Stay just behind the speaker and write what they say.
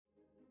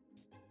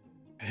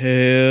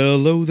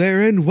Hello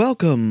there and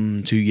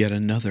welcome to yet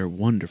another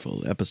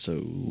wonderful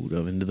episode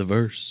of Into the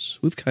Verse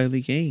with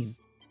Kylie Kane.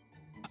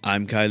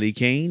 I'm Kylie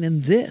Kane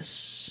and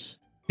this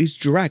is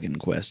Dragon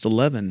Quest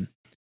XI,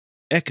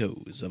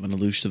 Echoes of an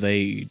Elusive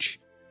Age.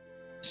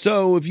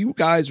 So if you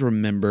guys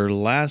remember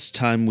last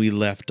time we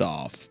left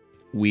off,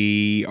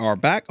 we are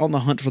back on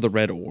the hunt for the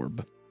Red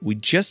Orb. We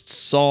just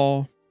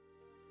saw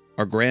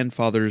our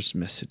grandfather's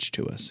message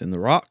to us in the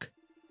rock.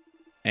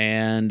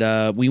 And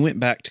we went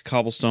back to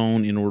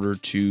Cobblestone in order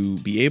to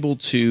be able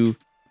to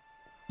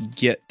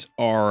get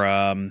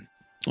our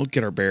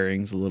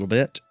bearings a little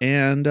bit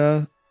and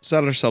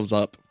set ourselves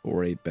up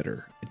for a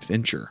better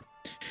adventure.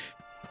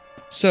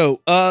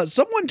 So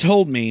someone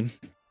told me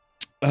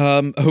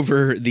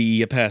over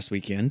the past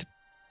weekend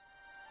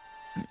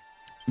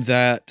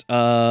that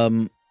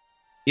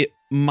it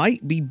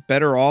might be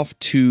better off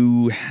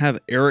to have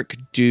Eric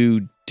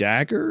do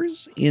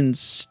daggers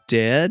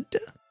instead.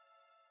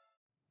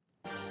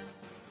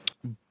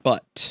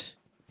 But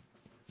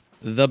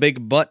the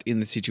big but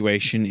in the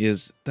situation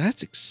is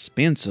that's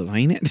expensive,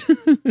 ain't it?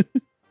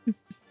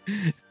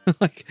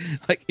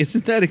 like,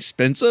 isn't that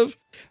expensive?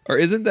 Or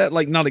isn't that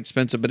like not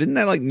expensive, but isn't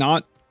that like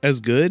not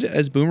as good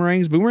as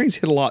boomerangs? Boomerangs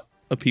hit a lot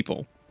of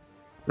people,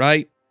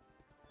 right?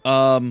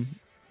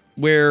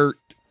 Where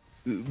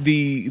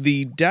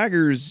the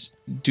daggers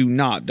do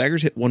not.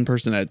 Daggers hit one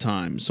person at a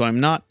time. So I'm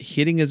not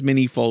hitting as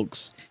many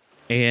folks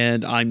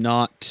and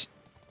it's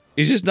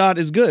just not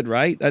as good,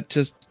 right?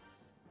 It's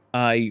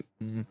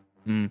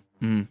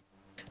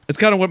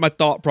kind of what my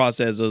thought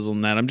process is on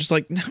that. I'm just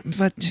like,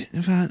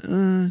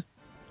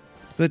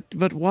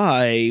 but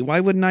why? Why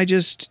wouldn't I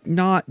just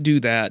not do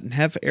that and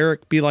have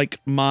Eric be like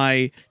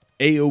my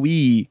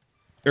AoE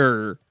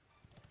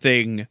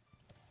thing?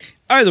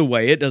 Either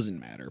way, it doesn't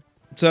matter.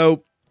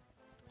 So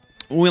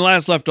when we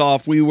last left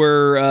off, we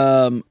were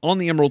on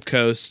the Emerald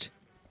Coast,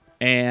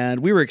 and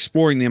we were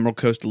exploring the Emerald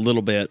Coast a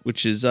little bit,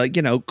 which is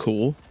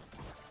cool.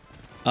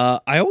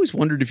 I always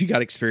wondered if you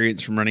got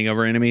experience from running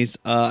over enemies.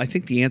 I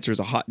think the answer is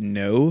a hot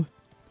no.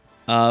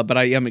 But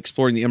I am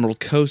exploring the Emerald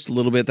Coast a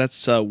little bit.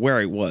 That's where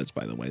I was,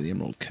 by the way, the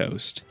Emerald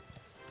Coast.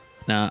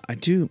 Now, I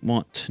do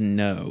want to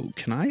know,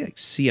 can I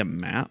see a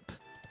map?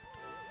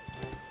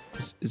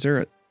 Is there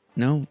a...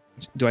 No?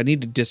 Do I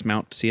need to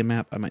dismount to see a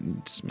map? I might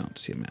need to dismount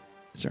to see a map.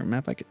 Is there a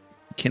map I could...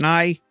 Can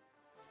I...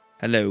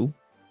 Hello?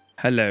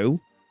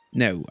 Hello?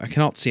 No, I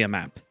cannot see a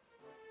map.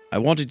 I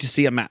wanted to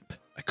see a map.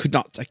 I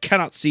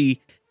cannot see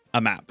a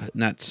map,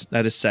 and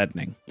that is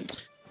saddening.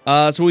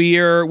 So we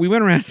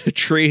went around a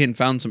tree and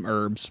found some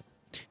herbs,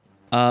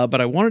 but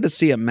I wanted to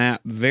see a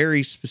map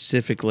very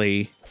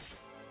specifically.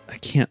 I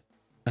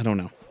don't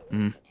know.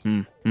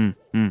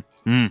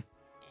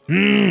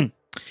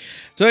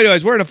 So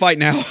anyways, we're in a fight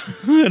now,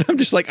 and I'm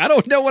just like, I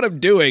don't know what I'm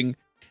doing,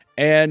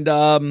 and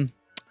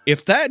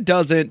if that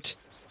doesn't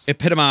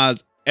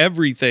epitomize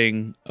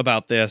everything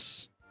about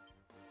this,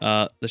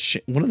 one of the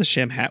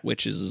Shamhat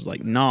witches is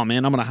like, nah,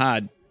 man, I'm gonna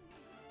hide.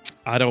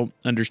 I don't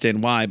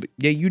understand why, but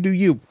yeah, you do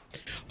you.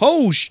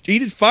 Oh, he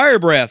did fire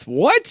breath.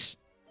 What?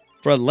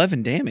 For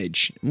 11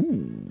 damage.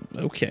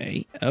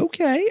 Okay.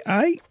 Okay.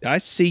 I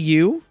see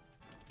you.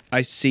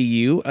 I see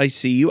you. I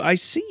see you. I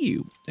see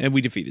you. And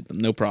we defeated them.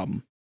 No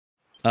problem.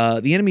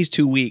 The enemy's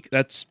too weak.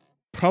 That's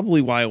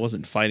probably why I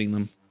wasn't fighting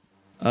them.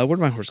 Where'd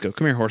my horse go?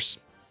 Come here, horse.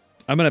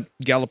 I'm going to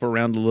gallop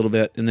around a little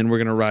bit, and then we're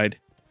going to ride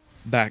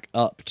back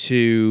up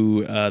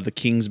to the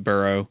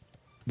Kingsborough.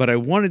 But I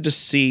wanted to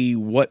see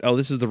what... Oh,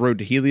 this is the road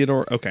to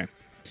Heliodor? Okay.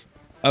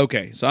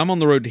 Okay, so I'm on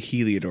the road to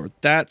Heliodor.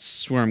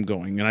 That's where I'm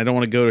going, and I don't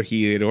want to go to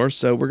Heliodor,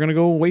 so we're going to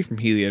go away from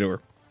Heliodor.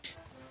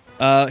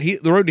 The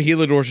road to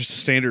Heliodor is just a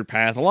standard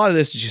path. A lot of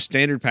this is just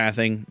standard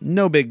pathing.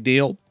 No big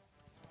deal.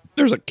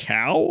 There's a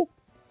cow?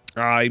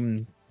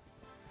 I'm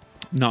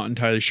not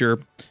entirely sure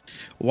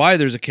why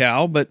there's a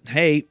cow, but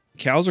hey,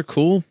 cows are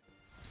cool.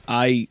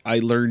 I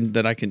learned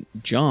that I can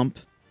jump.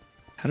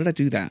 How did I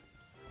do that?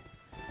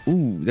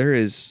 Ooh, there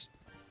is...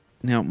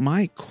 Now,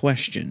 my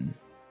question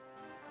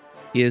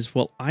is,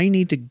 will I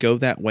need to go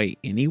that way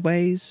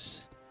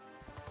anyways?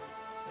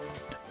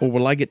 Or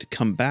will I get to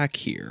come back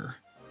here?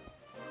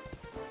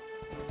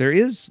 There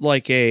is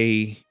like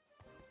there's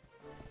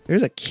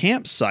a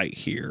campsite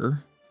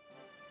here.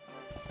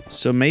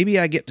 So maybe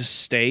I get to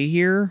stay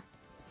here?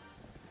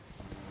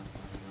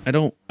 I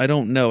don't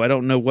know. I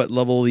don't know what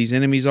level these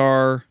enemies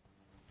are.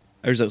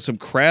 There's some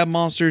crab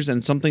monsters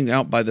and something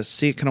out by the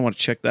sea. I kind of want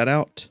to check that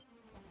out.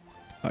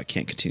 Oh, I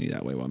can't continue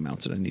that way while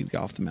mounted. I need to get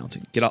off the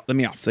mountain. Get off. Let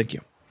me off. Thank you.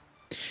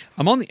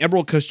 I'm on the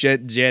Emerald Coast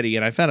jetty,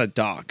 and I found a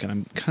dock, and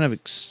I'm kind of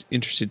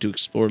interested to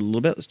explore it a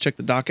little bit. Let's check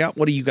the dock out.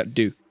 What do you got to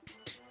do?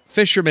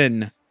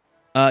 Fisherman.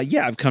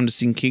 Yeah, I've come to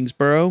see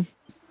Kingsborough.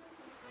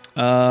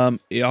 Off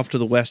to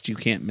the west, you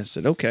can't miss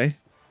it. Okay.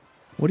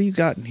 What do you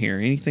got in here?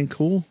 Anything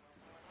cool?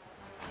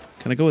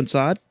 Can I go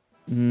inside?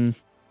 Ooh,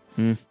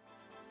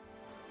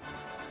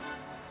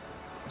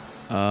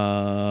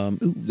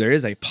 there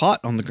is a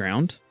pot on the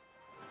ground.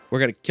 We're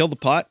going to kill the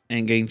pot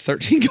and gain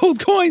 13 gold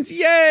coins.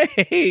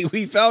 Yay!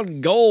 We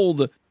found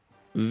gold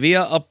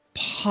via a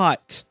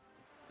pot.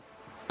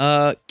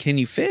 Can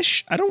you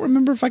fish? I don't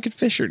remember if I could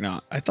fish or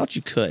not. I thought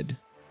you could.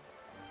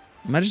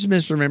 Am I just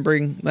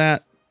misremembering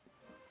that?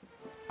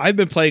 I've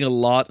been playing a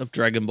lot of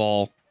Dragon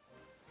Ball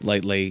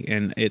lately,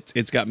 and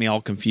it's got me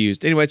all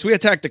confused. Anyway, so we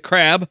attacked the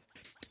crab.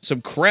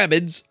 Some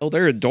crabids. Oh,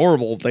 they're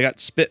adorable. They got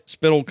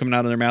spittle coming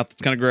out of their mouth.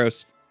 It's kind of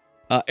gross.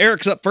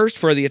 Eric's up first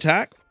for the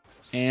attack,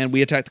 and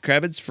we attacked the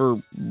crabids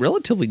for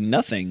relatively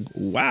nothing.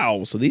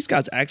 Wow, so these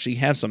guys actually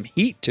have some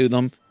heat to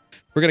them.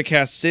 We're going to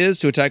cast Sizz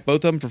to attack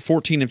both of them for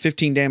 14 and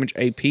 15 damage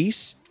a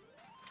piece,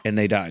 and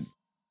they died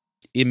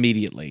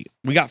immediately.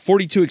 We got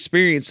 42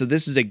 experience, so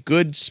this is a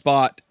good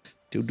spot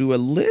to do a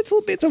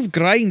little bit of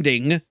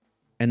grinding,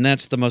 and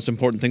that's the most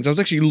important thing. So I was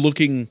actually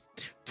looking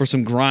for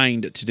some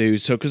grind to do,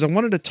 so because I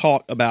wanted to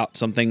talk about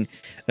something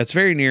that's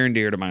very near and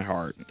dear to my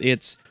heart.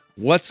 It's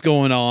what's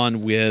going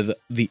on with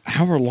the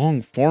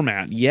hour-long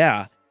format.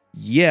 Yeah,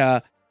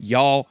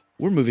 y'all,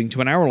 we're moving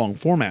to an hour-long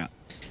format.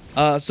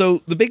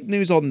 So the big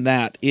news on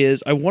that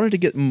is I wanted to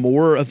get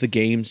more of the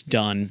games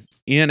done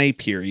in a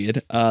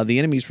period. The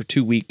enemies were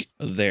too weak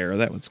there.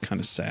 That was kind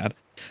of sad.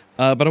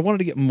 But I wanted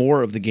to get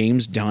more of the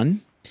games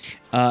done.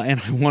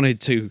 And I wanted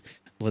to,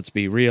 let's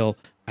be real,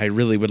 I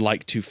really would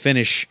like to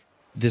finish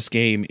this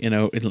game in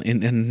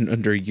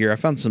under a year. I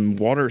found some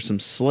water, some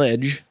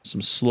sludgy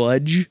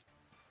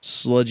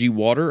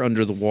water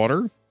under the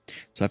water.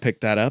 So I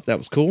picked that up. That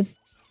was cool.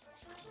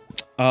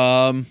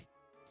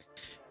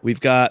 We've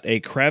got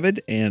a Crabid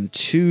and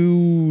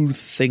 2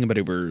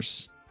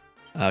 Thingamadubers.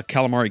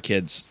 Calamari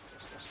kids.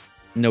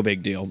 No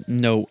big deal.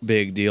 No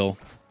big deal.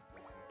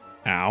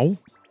 Ow.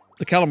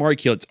 The Calamari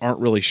kids aren't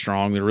really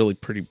strong. They're really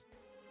pretty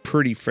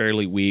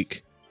fairly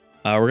weak.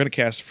 We're going to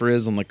cast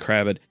Frizz on the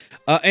Crabid.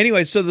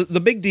 Anyway, so the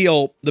big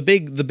deal, the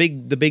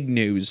big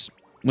news,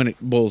 when it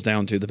boils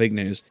down to the big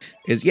news,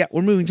 is, yeah,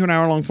 we're moving to an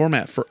hour-long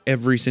format for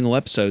every single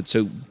episode.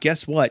 So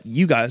guess what?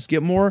 You guys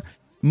get more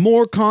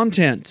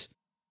content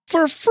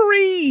for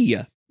free.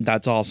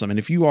 That's awesome. And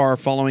if you are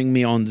following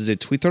me on the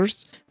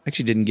Twitters, I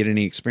actually didn't get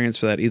any experience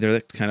for that either.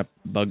 That's kind of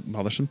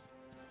bothersome.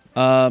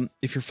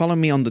 If you're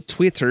following me on the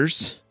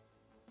Twitters,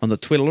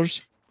 not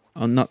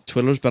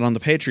Twiddlers, but on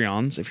the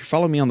Patreons, if you're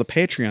following me on the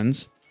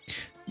Patreons,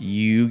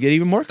 you get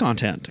even more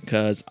content,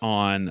 because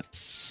on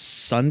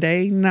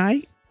Sunday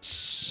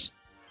nights,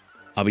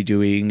 I'll be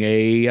doing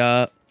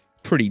a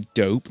pretty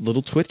dope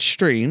little Twitch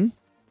stream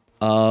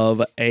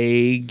of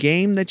a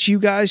game that you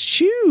guys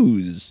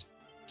choose.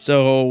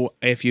 So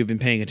if you've been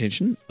paying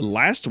attention,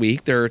 last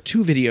week there are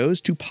 2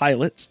 videos, 2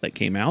 pilots that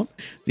came out,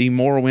 the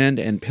Morrowind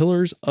and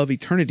Pillars of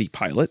Eternity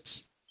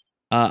pilots.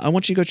 I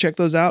want you to go check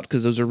those out,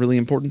 because those are really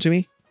important to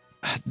me.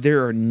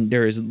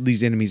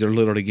 These enemies are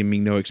literally giving me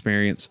no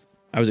experience.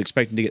 I was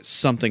expecting to get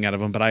something out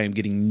of them, but I am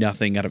getting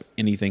nothing out of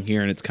anything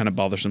here, and it's kind of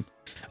bothersome.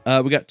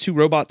 We got 2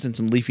 robots and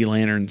some leafy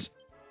lanterns.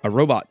 A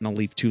robot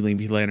and 2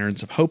 leafy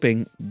lanterns. I'm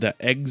hoping the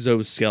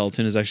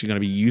exoskeleton is actually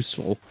going to be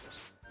useful,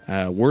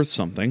 worth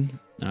something.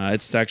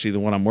 It's actually the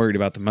one I'm worried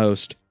about the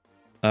most.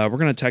 We're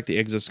going to attack the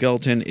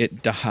exoskeleton.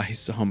 It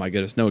dies. Oh my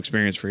goodness, no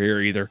experience for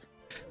here either.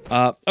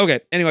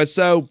 Okay, anyway,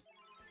 so...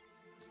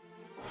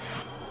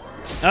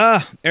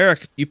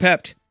 Eric, you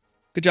pepped.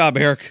 Good job,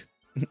 Eric.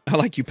 I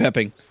like you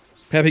pepping.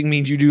 Pepping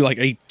means you do like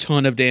a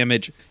ton of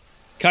damage.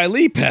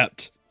 Kylie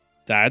pepped.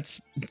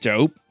 That's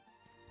dope.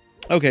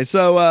 Okay,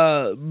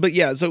 so, but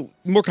yeah, so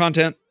more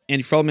content. And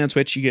if you follow me on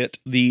Twitch, you get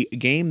the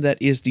game that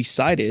is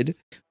decided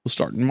will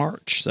start in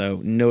March.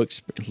 So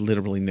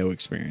literally no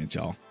experience,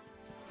 y'all.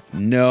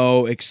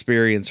 No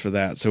experience for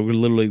that. So we're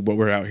literally, what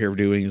we're out here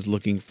doing is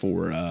looking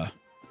for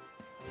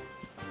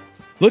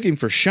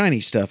shiny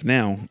stuff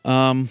now.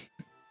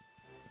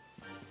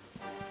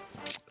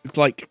 It's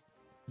like,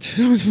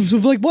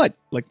 like what?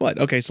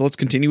 Okay, so let's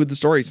continue with the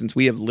story, since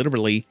we have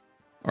literally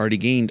already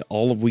gained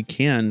all of we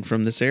can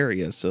from this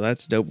area. So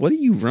that's dope. What are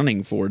you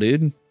running for,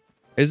 dude?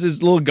 Is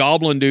this little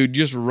goblin dude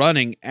just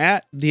running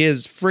at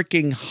his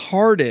freaking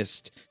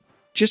hardest?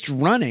 Just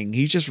running.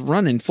 He's just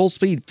running full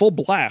speed, full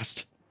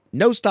blast.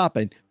 No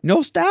stopping.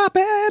 No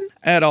stopping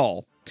at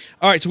all.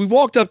 All right, so we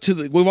walked up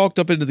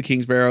into the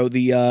Kingsbarrow.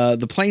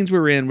 The plains we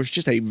were in was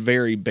just a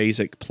very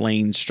basic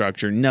plain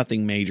structure,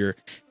 nothing major.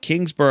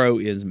 Kingsbarrow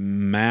is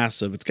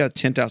massive. It's got a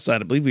tent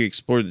outside. I believe we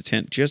explored the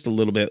tent just a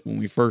little bit when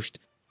we first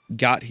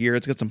got here.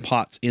 It's got some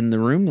pots in the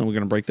room, and we're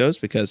going to break those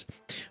because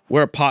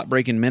we're a pot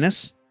breaking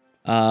menace.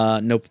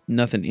 Nope,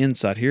 nothing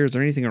inside here. Is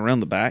there anything around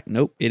the back?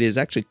 Nope. It is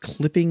actually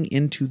clipping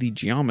into the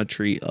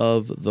geometry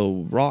of the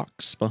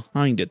rocks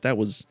behind it. That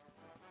was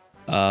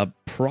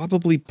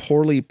probably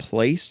poorly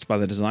placed by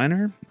the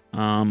designer.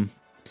 Wonder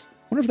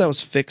if that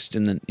was fixed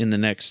in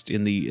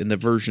the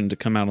version to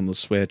come out on the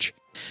Switch.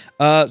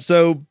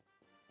 So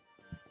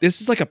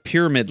this is like a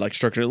pyramid-like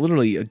structure,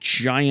 literally a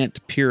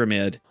giant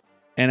pyramid.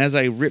 And as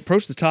I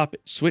approached the top,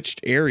 it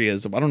switched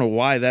areas. I don't know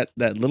why that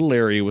little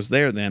area was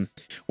there then.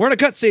 We're in a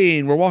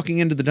cutscene. We're walking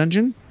into the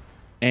dungeon,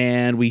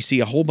 and we see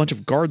a whole bunch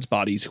of guards'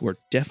 bodies who are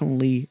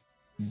definitely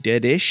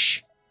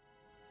deadish.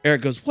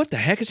 Eric goes, "What the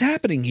heck is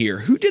happening here?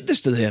 Who did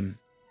this to them?"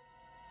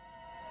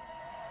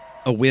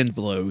 A wind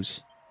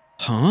blows.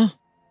 Huh?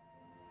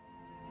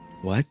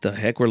 What the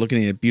heck? We're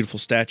looking at a beautiful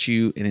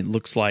statue, and it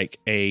looks like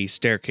a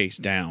staircase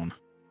down.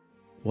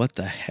 What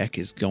the heck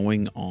is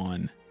going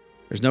on?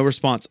 There's no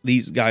response.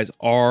 These guys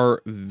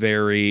are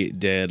very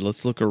dead.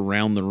 Let's look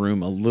around the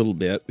room a little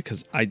bit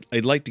because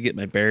I'd like to get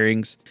my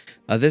bearings.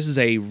 This is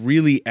a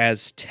really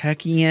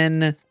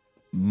Aztecian,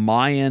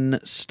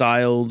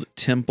 Mayan-styled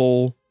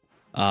temple.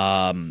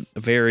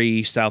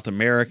 Very South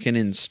American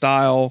in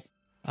style.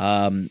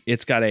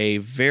 It's got a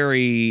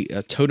very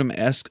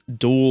totem-esque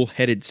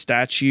dual-headed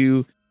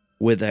statue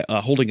with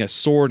holding a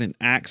sword, an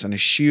axe, and a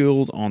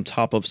shield on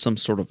top of some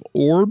sort of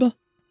orb.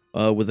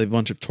 With a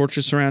bunch of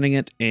torches surrounding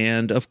it,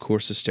 and of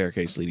course a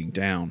staircase leading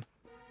down.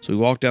 So we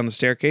walk down the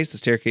staircase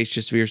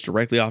just veers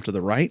directly off to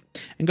the right,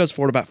 and goes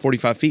forward about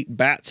 45 feet.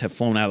 Bats have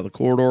flown out of the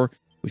corridor.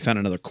 We found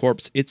another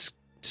corpse. It's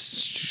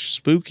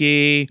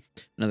spooky.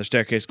 Another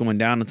staircase going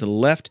down and to the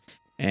left,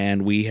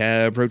 and we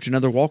have approached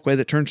another walkway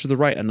that turns to the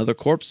right. Another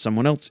corpse.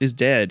 Someone else is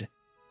dead.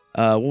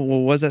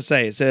 What does that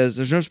say? It says,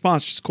 there's no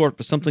response, just corpse,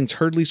 but something's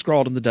hurriedly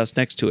scrawled in the dust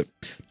next to it.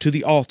 To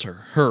the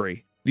altar,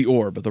 hurry. The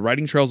orb, but the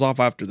writing trails off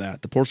after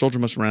that. The poor soldier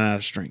must run out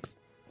of strength.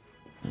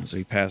 So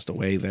he passed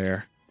away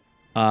there.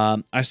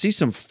 I see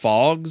some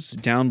fogs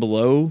down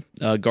below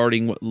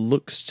guarding what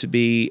looks to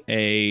be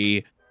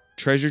a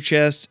treasure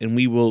chest, and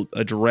we will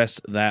address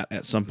that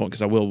at some point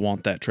because I will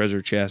want that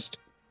treasure chest.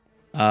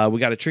 We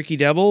got a tricky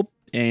devil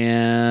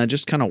and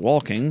just kind of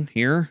walking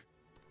here,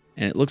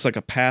 and it looks like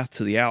a path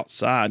to the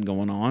outside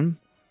going on.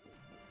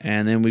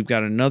 And then we've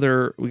got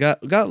another. We got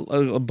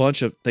a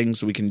bunch of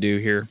things we can do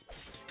here.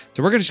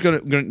 So we're just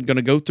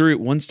gonna go through it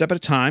one step at a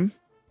time.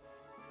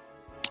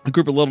 A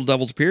group of little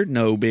devils appeared,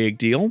 no big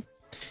deal.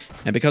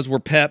 And because we're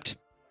pepped,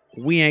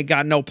 we ain't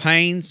got no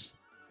pains.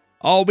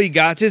 All we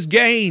got is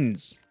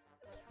gains.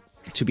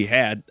 To be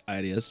had,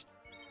 it is.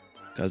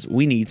 Because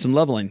we need some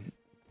leveling.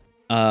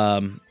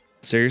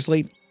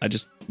 Seriously, I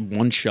just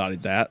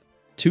one-shotted that.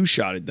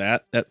 Two-shotted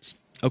that. That's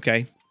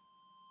okay.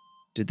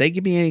 Did they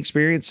give me any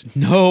experience?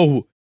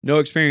 No. No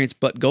experience,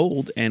 but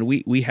gold. And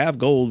we have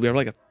gold. We have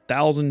like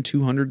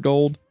 1,200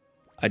 gold.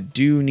 I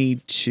do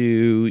need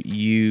to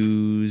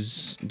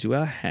use... Do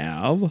I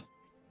have...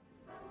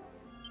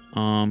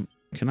 Can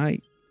I...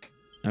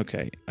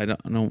 Okay, I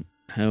don't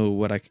know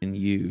what I can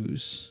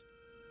use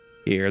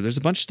here. There's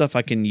a bunch of stuff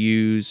I can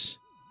use.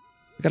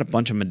 I got a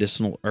bunch of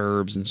medicinal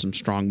herbs and some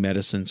strong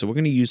medicine. So we're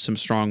going to use some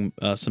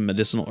some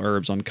medicinal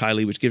herbs on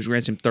Kylie, which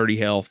grants him 30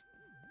 health.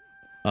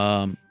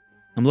 I'm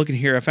looking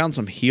here. I found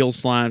some heal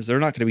slimes. They're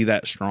not going to be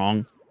that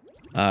strong.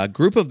 A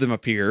group of them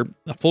appear.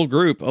 A full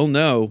group. Oh,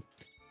 no.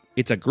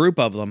 It's a group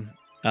of them.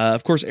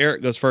 Of course,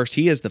 Eric goes first.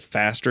 He is the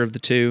faster of the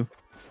two.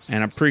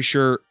 And I'm pretty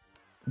sure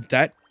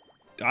that...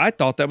 I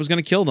thought that was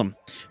going to kill them.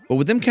 But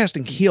with them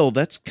casting heal,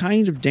 that's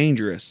kind of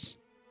dangerous.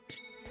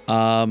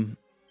 I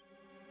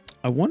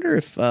wonder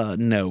if...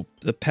 no.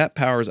 The pet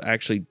powers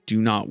actually do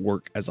not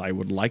work as I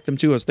would like them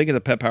to. I was thinking the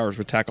pet powers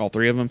would attack all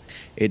three of them.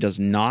 It does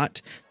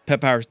not.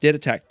 Pet powers did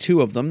attack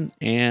two of them.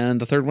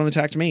 And the third one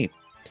attacked me.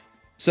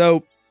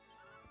 So...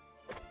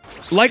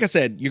 Like I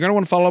said, you're going to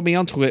want to follow me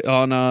on Twitch,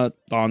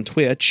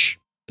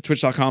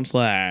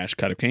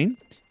 twitch.com/KiteOfCain.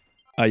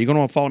 You're going to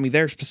want to follow me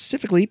there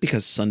specifically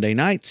because Sunday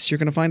nights you're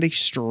going to find a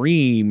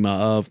stream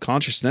of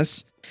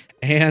consciousness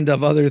and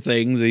of other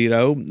things, you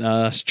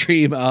know,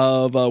 stream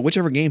of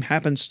whichever game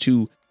happens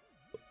to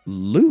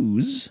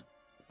lose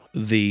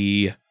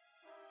the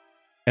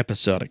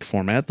episodic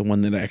format, the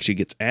one that actually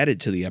gets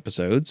added to the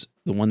episodes.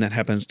 The one that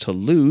happens to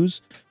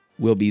lose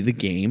will be the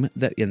game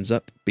that ends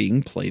up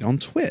being played on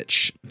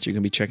Twitch. So you're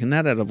going to be checking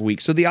that out of a week.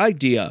 So the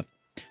idea,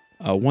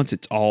 once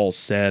it's all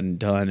said and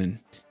done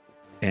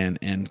and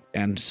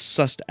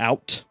sussed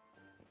out,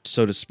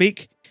 so to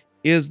speak,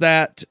 is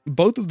that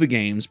both of the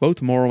games, both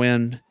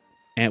Morrowind,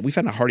 and we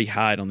found a hardy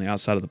hide on the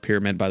outside of the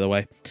pyramid, by the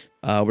way.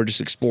 We're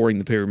just exploring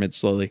the pyramid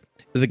slowly.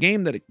 The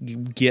game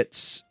that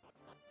gets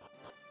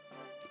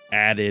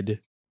added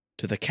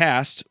to the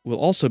cast will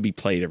also be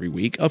played every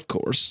week, of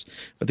course.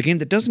 But the game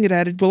that doesn't get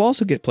added will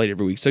also get played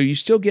every week. So you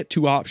still get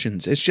two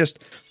options. It's just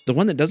the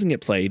one that doesn't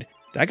get played,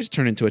 that gets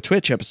turned into a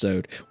Twitch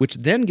episode, which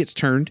then gets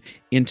turned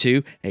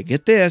into, hey,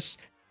 get this,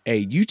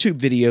 a YouTube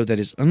video that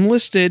is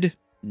unlisted.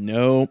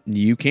 No,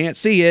 you can't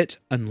see it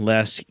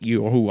unless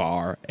you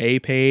are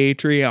a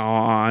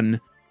Patreon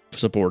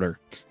supporter.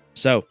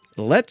 So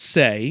let's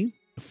say,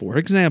 for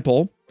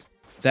example,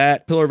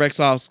 that Pillar of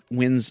Exile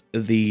wins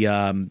the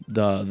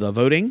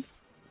voting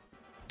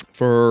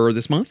for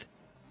this month,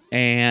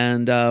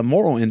 and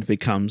Morrowind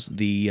becomes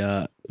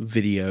the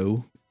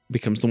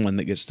one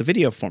that gets the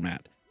video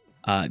format.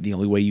 The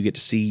only way you get to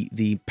see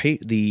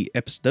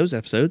those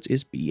episodes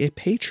is be a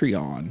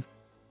Patreon.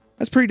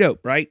 That's pretty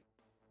dope, right?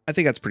 I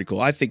think that's pretty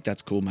cool. I think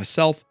that's cool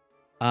myself.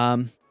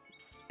 Yeah,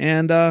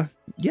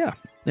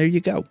 there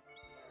you go.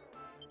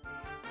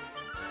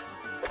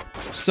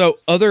 So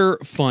other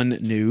fun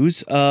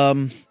news.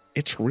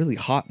 It's really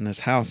hot in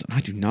this house, and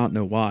I do not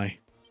know why.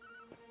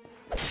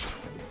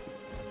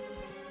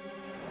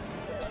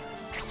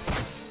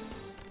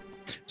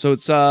 So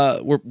it's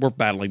we're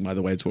battling, by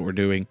the way. It's what we're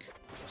doing.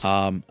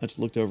 I just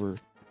looked over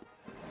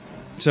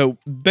So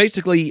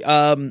basically,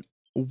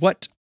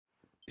 what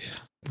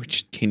we're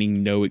just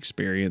gaining no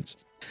experience.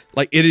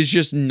 Like, it is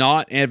just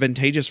not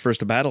advantageous for us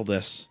to battle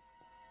this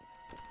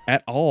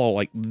at all.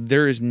 Like,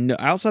 there is no,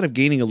 outside of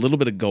gaining a little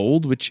bit of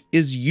gold, which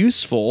is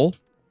useful,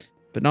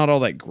 but not all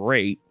that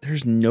great.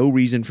 There's no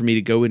reason for me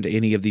to go into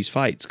any of these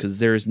fights because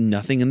there is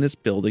nothing in this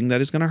building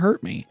that is going to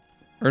hurt me.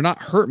 Or not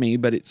hurt me,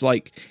 but it's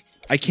like,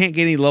 I can't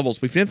get any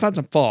levels. We've found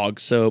some fog,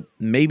 so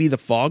maybe the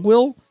fog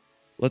will.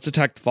 Let's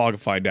attack the fog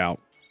and find out.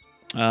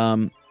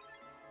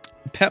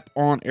 Pep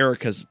on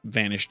Eric has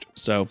vanished,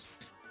 so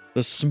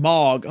the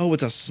smog. Oh,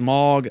 it's a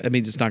smog. I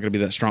mean, it's not going to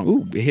be that strong.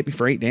 Ooh, it hit me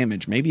for 8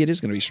 damage. Maybe it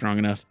is going to be strong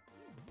enough.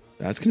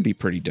 That's going to be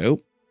pretty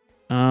dope.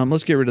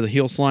 Let's get rid of the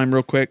heal slime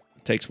real quick.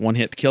 It takes 1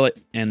 hit to kill it,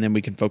 and then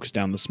we can focus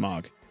down the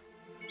smog.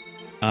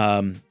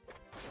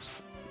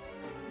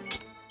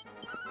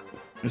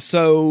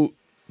 So,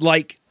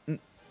 like,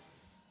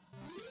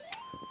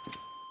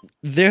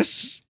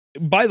 this,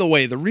 by the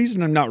way, the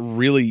reason I'm not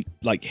really,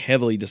 like,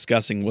 heavily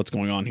discussing what's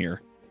going on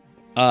here,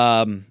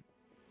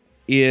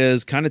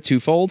 is kind of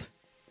twofold.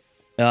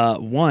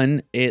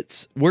 One,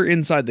 we're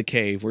inside the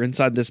cave. We're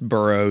inside this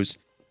burrows.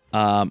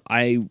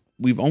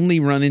 We've only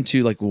run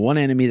into like one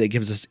enemy that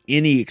gives us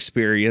any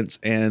experience,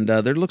 and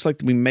there looks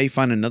like we may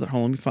find another.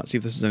 Hold on, let me see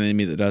if this is an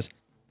enemy that does.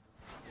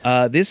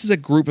 This is a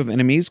group of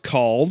enemies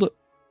called,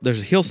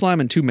 there's a heal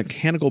slime and 2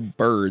 mechanical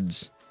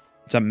birds.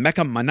 It's a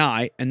Mecha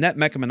Manai, and that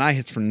Mecha Manai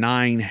hits for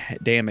 9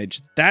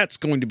 damage. That's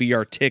going to be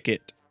our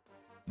ticket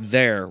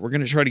there. We're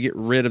going to try to get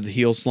rid of the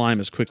heal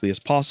slime as quickly as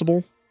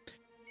possible.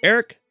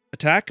 Eric,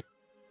 attack.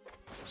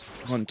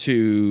 1,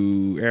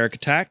 2, Eric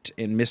attacked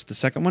and missed the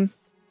second one.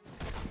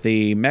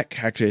 The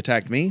mech actually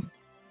attacked me.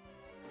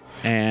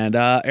 And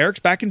Eric's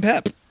back in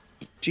pep.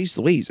 Jeez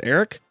Louise,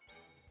 Eric.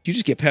 You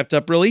just get pepped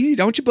up real easy,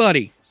 don't you,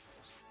 buddy?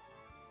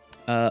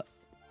 The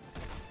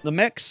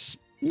mech's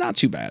not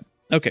too bad.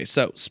 Okay,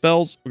 so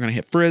spells. We're going to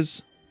hit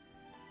Frizz.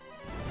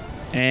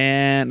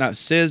 And not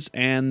Sizz,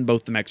 and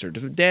both the mechs are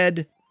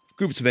dead.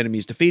 Groups of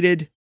enemies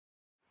defeated.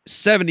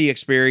 70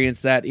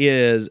 experience. That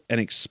is an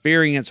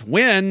experience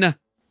win.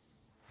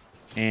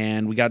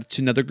 And we got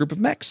another group of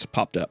mechs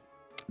popped up.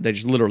 They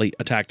just literally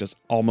attacked us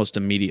almost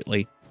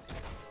immediately.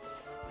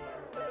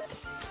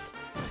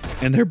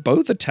 And they're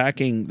both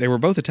attacking. They were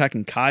both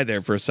attacking Kai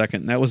there for a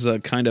second. And that was a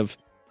kind of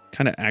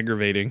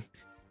aggravating.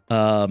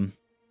 Not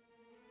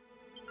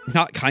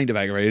kind of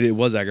aggravated. It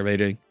was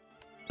aggravating.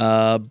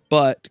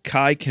 But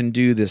Kai can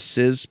do this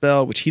Sizz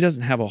spell, which he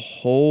doesn't have a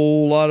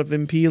whole lot of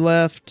MP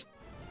left.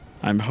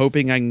 I'm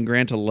hoping I can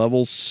grant a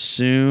level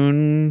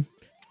soon.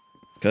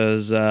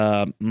 Because,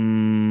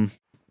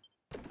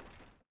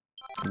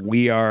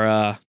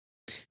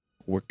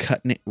 we're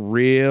cutting it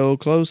real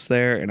close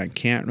there, and I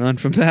can't run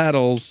from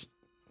battles.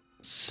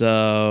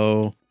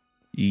 So,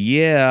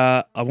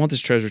 yeah, I want this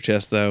treasure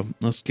chest, though.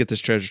 Let's get this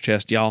treasure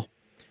chest, y'all.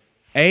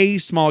 A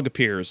smog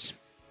appears.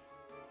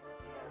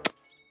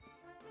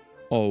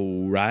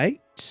 All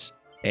right.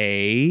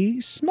 A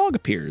smog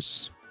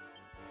appears.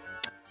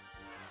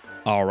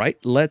 All right,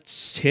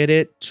 let's hit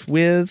it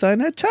with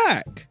an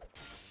attack.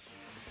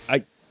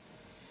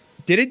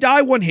 Did it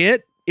die 1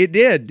 hit? It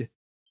did.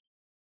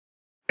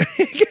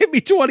 It gave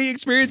me 20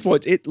 experience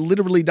points. It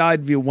literally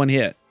died via 1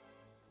 hit.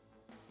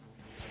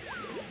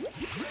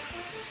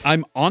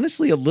 I'm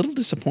honestly a little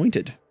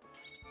disappointed.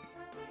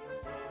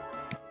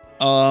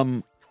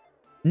 No,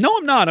 I'm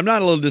not. I'm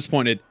not a little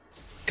disappointed.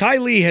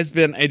 Kylie has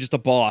been just a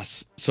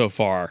boss so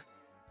far.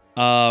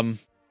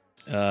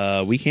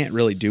 We can't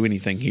really do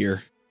anything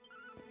here.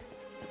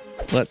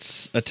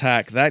 Let's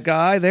attack that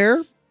guy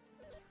there.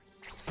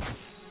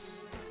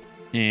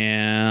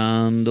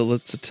 And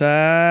let's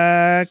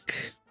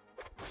attack.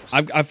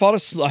 I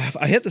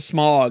hit the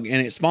smog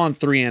and it spawned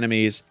 3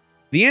 enemies.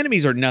 The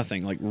enemies are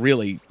nothing. Like,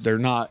 really, they're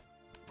not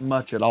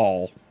much at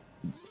all.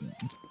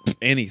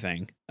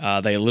 Anything.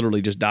 They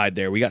literally just died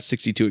there. We got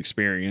 62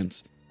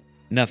 experience.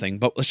 Nothing.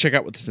 But let's check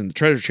out what's in the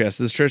treasure chest.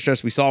 This treasure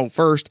chest we saw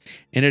first,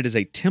 and it is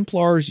a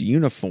Templar's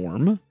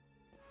uniform.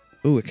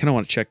 Ooh, I kind of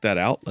want to check that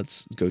out.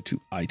 Let's go to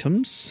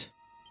items.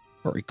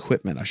 Or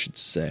equipment, I should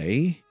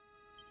say.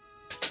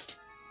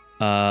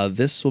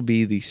 This will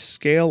be the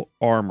scale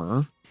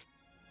armor.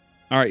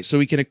 All right, so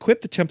we can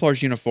equip the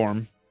Templar's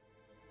uniform.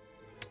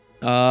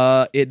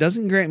 It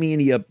doesn't grant me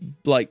any,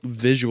 like,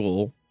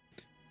 visual.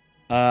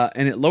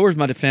 And it lowers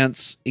my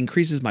defense,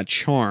 increases my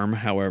charm,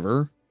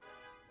 however.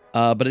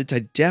 But it's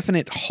a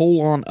definite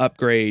hold-on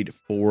upgrade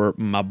for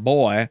my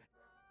boy,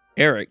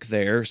 Eric,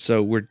 there.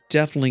 So we're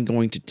definitely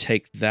going to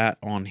take that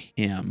on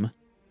him.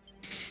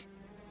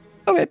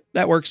 Okay,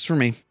 that works for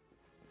me.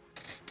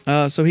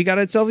 So he got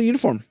himself a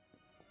uniform.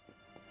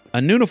 A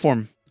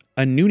Nooniform.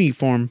 A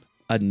Nooniform.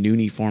 A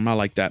Nooniform. I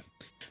like that.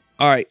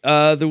 All right.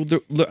 I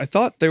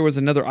thought there was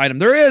another item.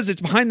 There is.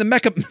 It's behind the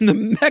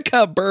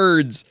mecha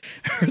birds.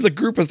 There's a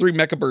group of 3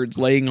 mecha birds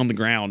laying on the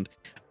ground.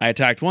 I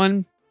attacked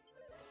one.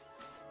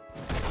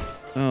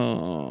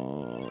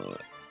 Oh,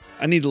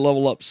 I need to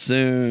level up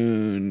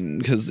soon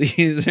because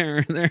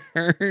they're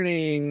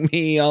hurting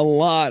me a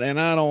lot and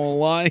I don't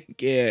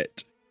like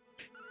it.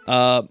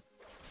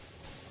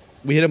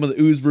 We hit him with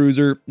the Ooze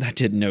Bruiser. That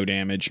did no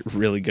damage.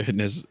 Really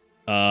goodness.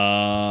 We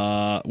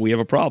have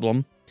a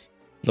problem.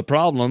 The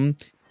problem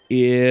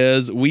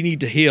is we need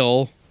to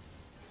heal.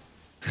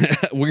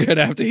 We're going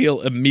to have to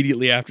heal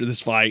immediately after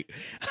this fight.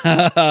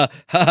 I'm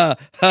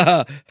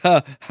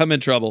in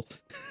trouble.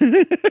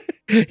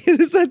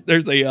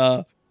 There's a...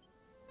 All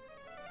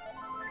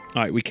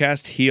right, we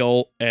cast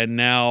heal, and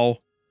now...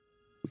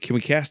 Can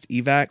we cast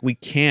evac? We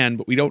can,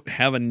 but we don't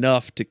have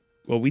enough to...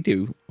 Well, we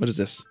do. What is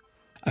this?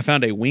 I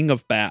found a wing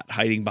of bat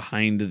hiding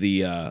behind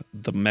the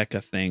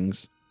mecha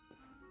things.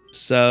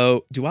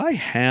 So, do I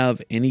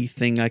have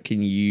anything I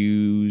can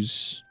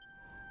use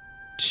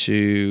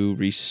to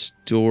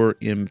restore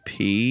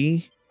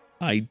MP?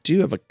 I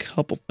do have a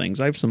couple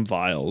things. I have some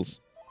vials.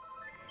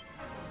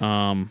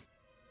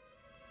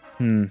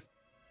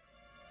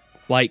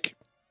 Like,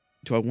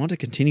 do I want to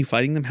continue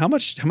fighting them? How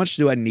much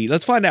do I need?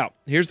 Let's find out.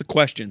 Here's the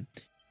question.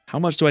 How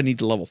much do I need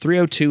to level?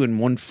 302 and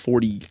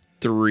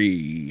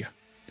 143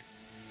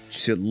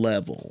 to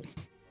level.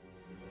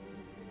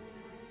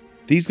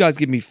 These guys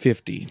give me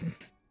 50.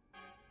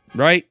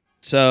 Right?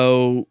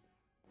 So...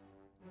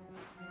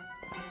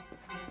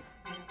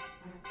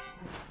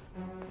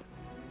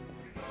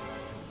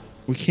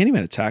 we can't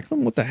even attack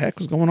them? What the heck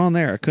was going on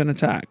there? I couldn't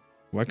attack.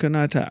 Why couldn't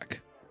I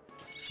attack?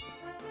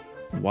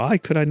 Why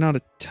could I not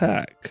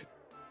attack?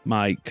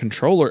 My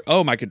controller...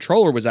 oh, my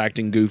controller was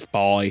acting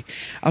goofball.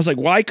 I was like,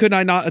 why couldn't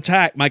I not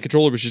attack? My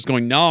controller was just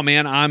going, no,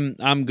 man,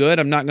 I'm good.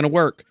 I'm not going to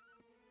work.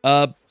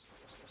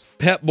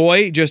 Pep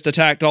Boy just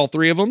attacked all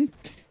three of them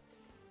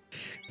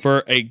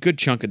for a good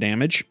chunk of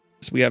damage.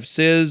 So we have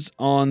Sizz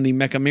on the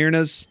Mecha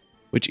Mirnas,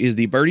 which is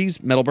the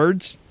birdies, metal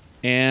birds,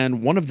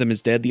 and one of them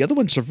is dead. The other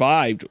one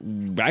survived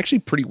actually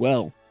pretty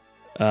well.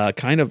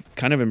 Kind of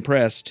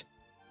impressed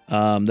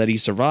that he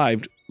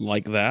survived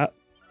like that.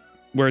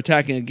 We're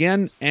attacking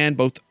again, and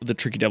both the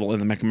Tricky Devil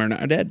and the Mecha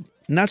Mirna are dead.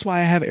 And that's why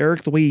I have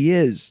Eric the way he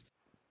is.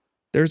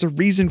 There's a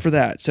reason for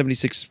that.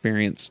 76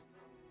 experience.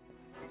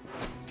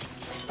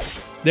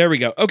 There we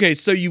go. Okay,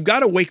 so you've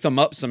got to wake them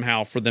up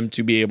somehow for them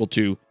to be able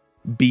to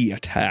be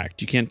attacked.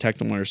 You can't attack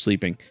them when they're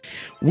sleeping.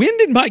 When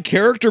did my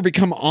character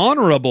become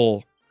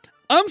honorable?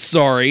 I'm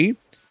sorry.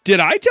 Did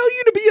I tell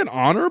you to be an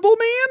honorable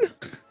man?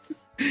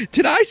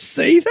 Did I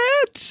say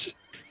that?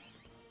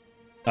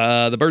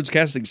 The birds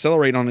cast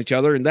Accelerate on each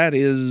other, and that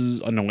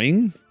is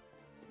annoying.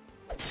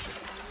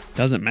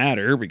 Doesn't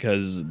matter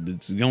because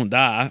it's going to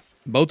die.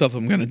 Both of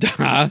them going to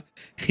die.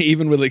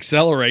 Even with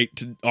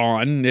Accelerate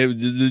on,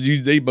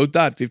 they both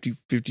died.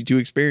 52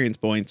 experience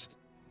points,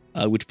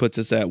 which puts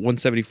us at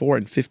 174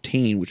 and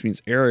 15, which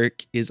means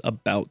Eric is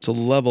about to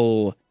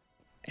level.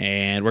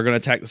 And we're going to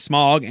attack the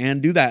Smog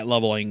and do that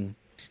leveling.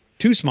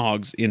 2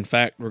 Smogs, in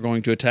fact, we're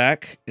going to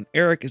attack. And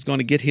Eric is going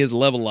to get his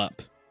level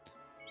up.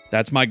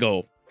 That's my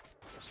goal.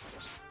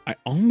 I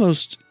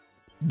almost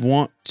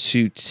want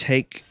to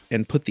take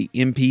and put the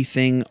MP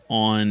thing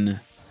on...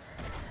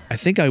 I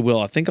think I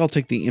will. I think I'll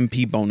take the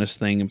MP bonus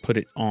thing and put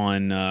it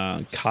on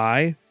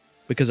Kai,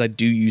 because I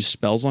do use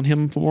spells on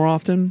him more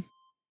often.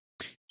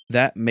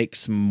 That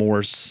makes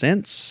more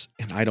sense,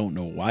 and I don't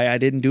know why I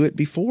didn't do it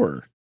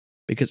before.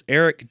 Because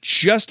Eric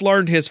just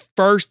learned his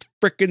first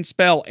frickin'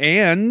 spell,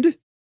 and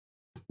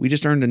we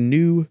just earned a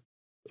new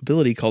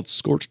ability called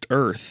Scorched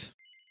Earth.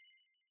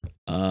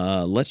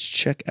 Let's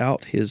check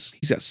out his...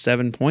 he's got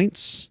 7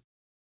 points.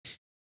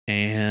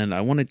 And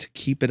I wanted to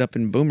keep it up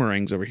in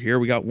boomerangs over here.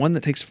 We got one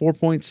that takes 4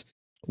 points,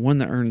 one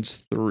that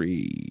earns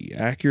 3.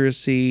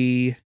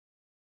 Accuracy,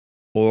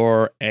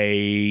 or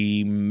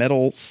a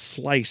metal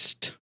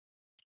sliced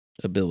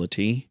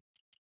ability.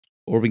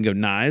 Or we can go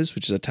knives,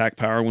 which is attack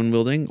power when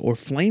wielding, or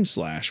flame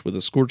slash with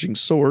a scorching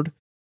sword,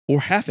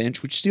 or half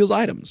inch, which steals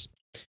items.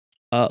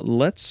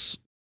 Let's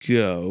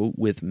go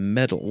with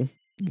metal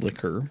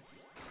liquor.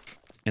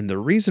 And the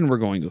reason we're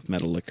going with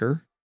metal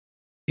liquor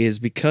is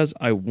because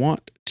I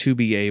want to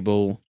be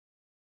able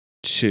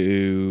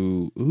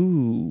to...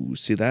 ooh,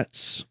 see,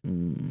 that's...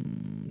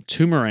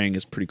 Toomerang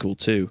is pretty cool,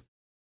 too. I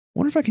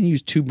wonder if I can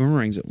use 2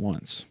 boomerangs at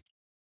once.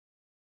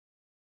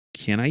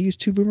 Can I use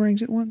 2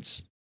 boomerangs at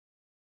once?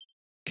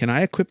 Can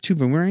I equip 2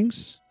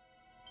 boomerangs?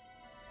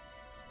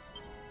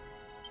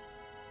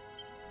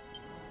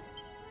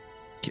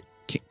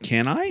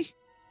 Can I?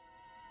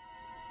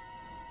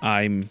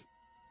 I'm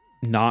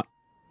not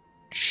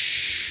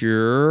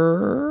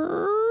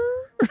sure.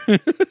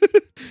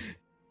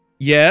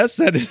 Yes,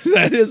 that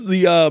is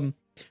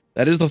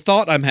the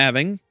thought I'm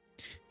having.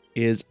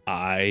 Is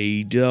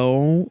I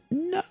don't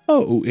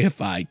know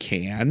if I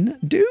can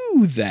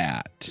do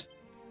that.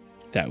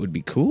 That would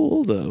be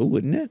cool though,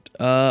 wouldn't it?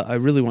 I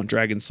really want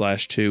Dragon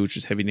Slash 2, which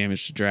is heavy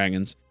damage to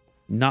dragons.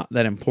 Not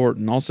that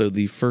important. Also,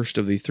 the first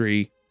of the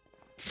 3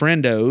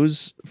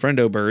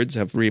 Friendo birds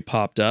have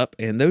re-popped up,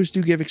 and those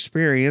do give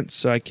experience,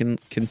 so I can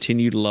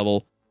continue to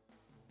level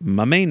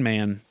my main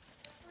man.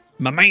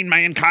 My main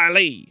man,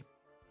 Kylie.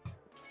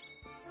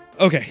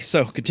 Okay,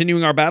 so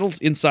continuing our battles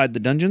inside the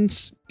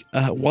dungeons.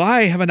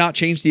 Why have I not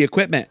changed the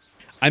equipment?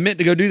 I meant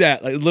to go do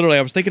that. Like, literally,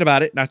 I was thinking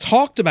about it, and I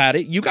talked about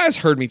it. You guys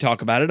heard me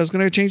talk about it. I was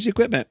going to change the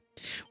equipment.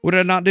 What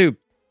did I not do?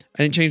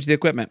 I didn't change the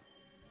equipment.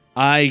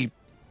 I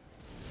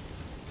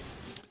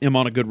am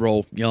on a good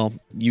roll, y'all.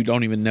 You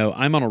don't even know.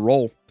 I'm on a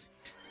roll.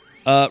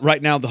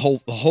 Right now, the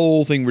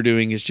whole thing we're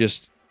doing is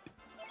just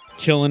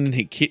chilling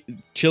and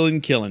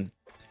killing,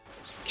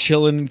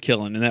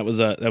 and that was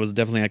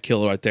definitely a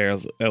kill right there.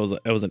 That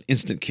was an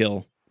instant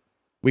kill.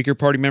 Weaker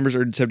party members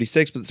earned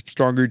 76, but the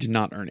stronger did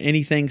not earn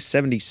anything.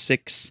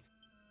 76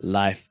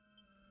 life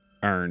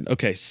earned.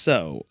 Okay,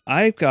 so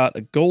I've got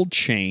a gold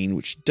chain,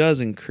 which does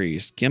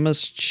increase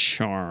Gemma's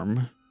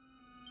charm.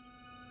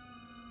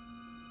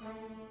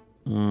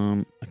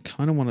 I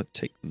kind of want to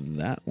take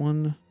that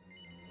one.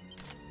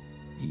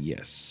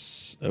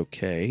 Yes.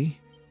 Okay.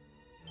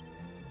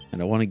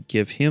 And I want to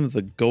give him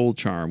the gold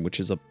charm, which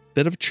is a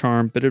bit of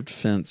charm, bit of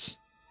defense.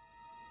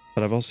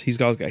 But he's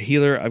got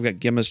healer. I've got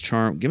Gemma's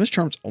charm. Gemma's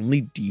charm's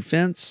only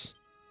defense.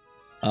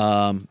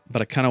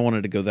 But I kind of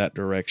wanted to go that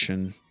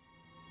direction.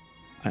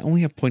 I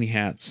only have pointy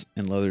hats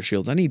and leather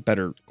shields. I need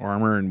better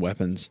armor and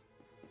weapons.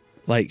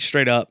 Like,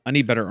 straight up, I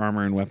need better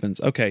armor and weapons.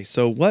 Okay,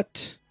 so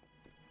what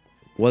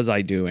was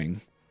I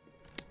doing?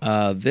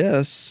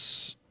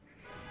 This...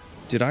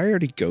 Did I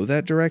already go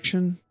that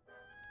direction?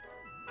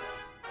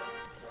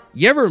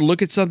 You ever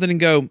look at something and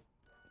go,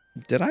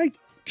 did I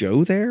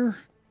go there?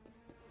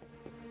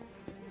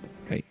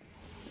 Okay.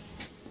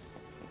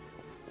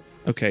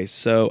 Okay,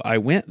 so I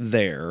went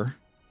there.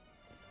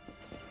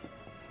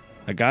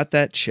 I got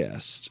that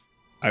chest.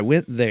 I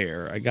went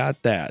there. I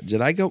got that. Did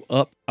I go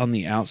up on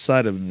the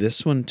outside of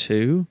this one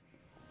too?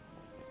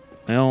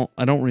 Well,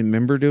 I don't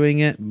remember doing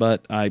it,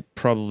 but I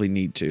probably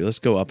need to. Let's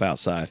go up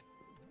outside.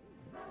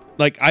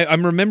 Like,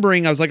 I'm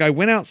remembering, I was like, I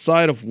went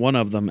outside of one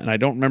of them, and I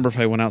don't remember if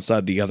I went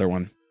outside the other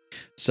one.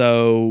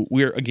 So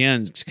we're,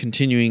 again,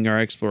 continuing our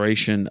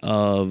exploration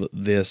of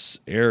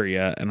this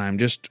area, and I'm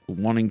just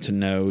wanting to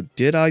know,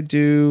 did I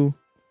do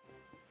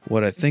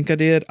what I think I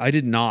did? I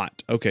did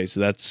not. Okay, so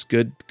that's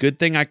good. Good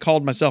thing I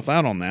called myself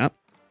out on that,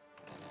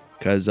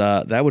 because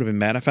that would have been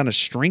bad. I found a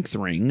strength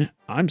ring.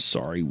 I'm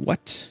sorry,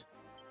 what?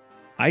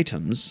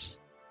 Items.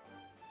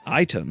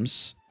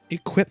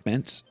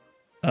 Equipment.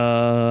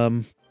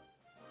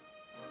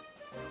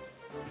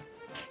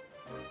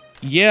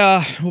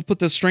 Yeah, we'll put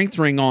the strength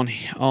ring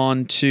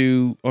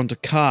onto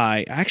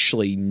Kai.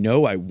 Actually,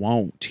 no, I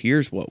won't.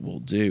 Here's what we'll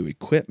do.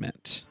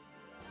 Equipment.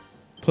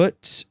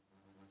 Put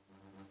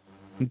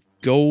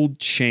gold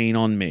chain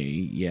on me.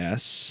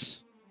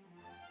 Yes.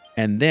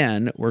 And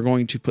then we're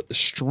going to put the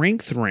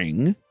strength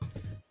ring,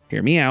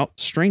 hear me out,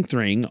 strength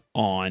ring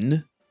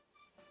on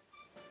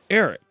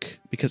Eric.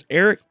 Because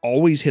Eric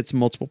always hits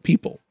multiple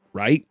people,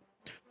 right?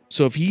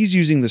 So if he's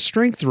using the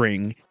strength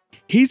ring,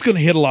 he's going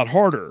to hit a lot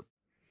harder.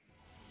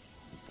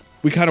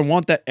 We kind of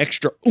want that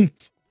extra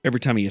oomph every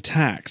time he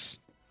attacks.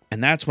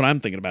 And that's what I'm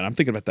thinking about. I'm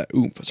thinking about that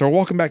oomph. So we're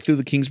walking back through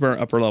the Kingsburg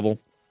upper level.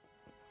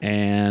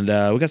 And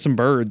we got some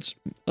birds.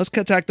 Let's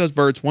attack those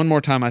birds one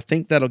more time. I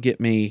think that'll get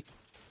me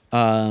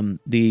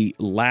the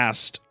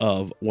last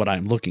of what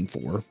I'm looking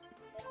for.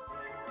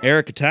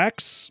 Eric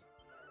attacks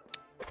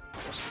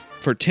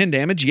for 10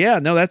 damage. Yeah,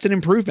 no, that's an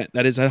improvement.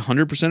 That is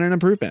 100% an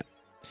improvement.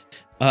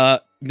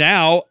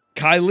 Now,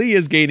 Kylie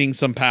is gaining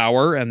some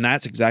power, and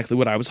that's exactly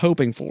what I was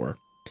hoping for.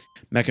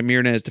 Mecha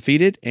Myrna is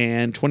defeated,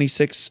 and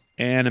 26,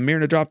 and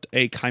Myrna dropped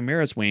a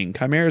Chimera's Wing.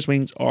 Chimera's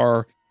Wings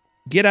are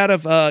get out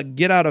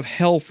of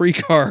hell free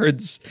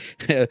cards.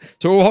 So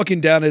we're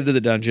walking down into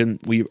the dungeon.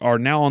 We are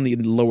now on the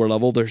lower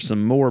level. There's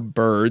some more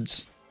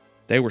birds.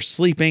 They were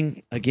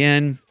sleeping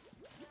again.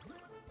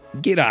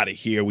 Get out of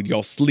here with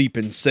y'all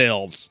sleeping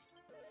selves.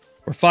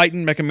 We're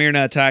fighting. Mecha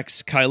Myrna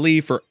attacks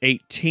Kylie for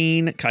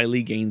 18.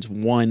 Kylie gains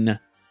one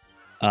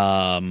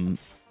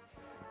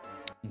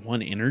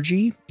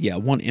energy. Yeah,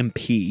 1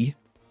 MP.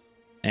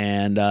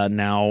 And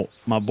now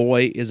my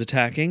boy is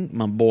attacking.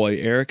 My boy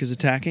Eric is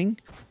attacking.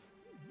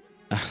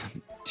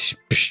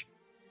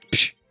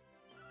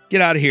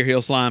 Get out of here,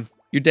 Hill Slime.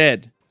 You're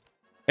dead.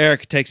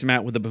 Eric takes him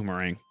out with a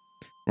boomerang.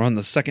 We're on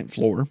the second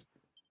floor.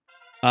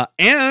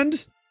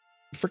 And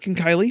freaking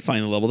Kylie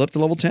finally leveled up to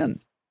level 10.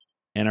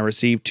 And I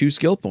received 2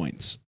 skill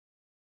points.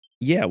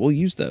 Yeah, we'll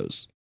use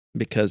those.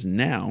 Because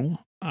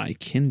now I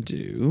can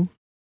do...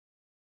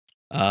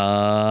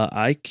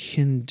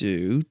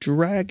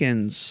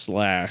 Dragon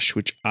Slash,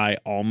 which I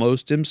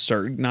almost am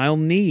certain I'll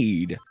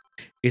need.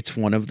 It's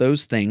one of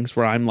those things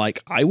where I'm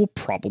like, I will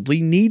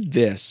probably need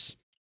this.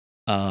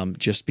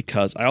 Just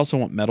because I also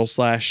want Metal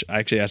Slash.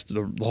 Actually, that's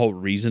the whole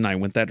reason I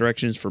went that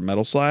direction is for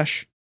Metal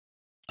Slash.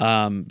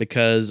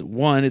 Because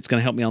 1, it's going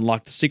to help me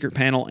unlock the secret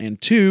panel, and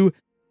 2,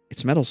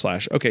 it's Metal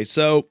Slash. Okay,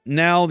 so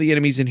now the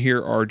enemies in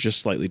here are just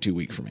slightly too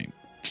weak for me.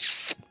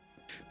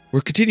 We're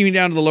continuing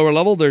down to the lower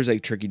level. There's a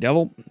Tricky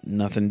Devil.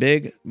 Nothing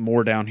big.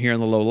 More down here on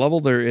the low level.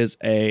 There is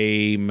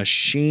a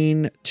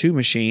machine. 2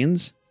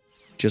 machines.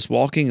 Just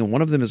walking, and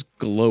one of them is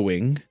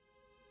glowing.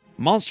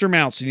 Monster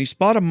mounts. When you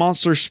spot a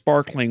monster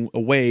sparkling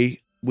away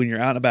when you're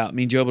out and about, it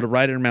means you're able to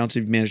ride it or mount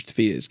if you manage to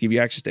defeat it. It's give you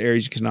access to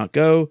areas you cannot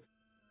go.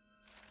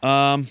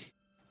 All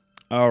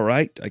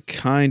right. I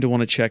kind of want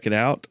to check it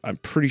out. I'm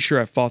pretty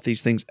sure I fought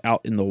these things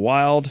out in the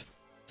wild,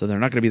 so they're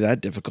not going to be that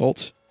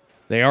difficult.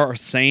 They are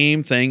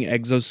same thing,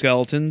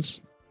 exoskeletons.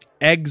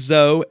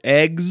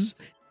 Eggs.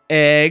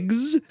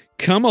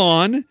 Come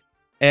on.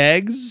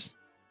 Eggs.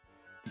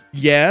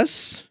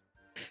 Yes.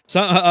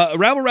 So,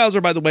 Rabble Rouser,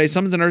 by the way,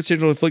 summons an Earth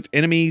Sigil to inflict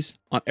enemies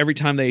on every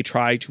time they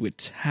try to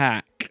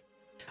attack.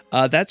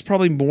 That's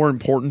probably more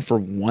important for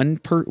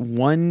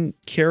one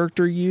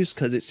character use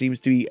because it seems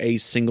to be a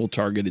single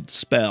targeted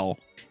spell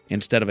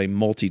instead of a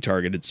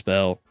multi-targeted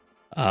spell.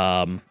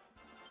 I'm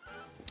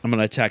going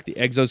to attack the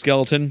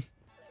exoskeleton,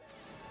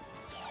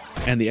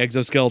 and the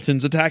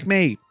exoskeletons attack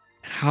me.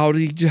 How do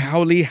you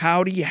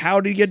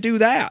do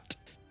that?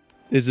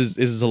 This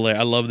is hilarious.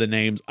 I love the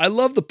names. I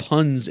love the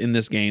puns in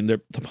this game. The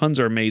puns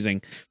are amazing.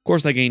 Of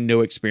course, I gained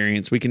no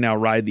experience. We can now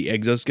ride the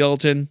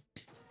exoskeleton,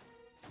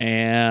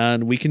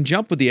 and we can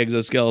jump with the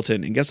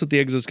exoskeleton. And guess what the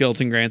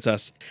exoskeleton grants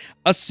us?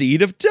 A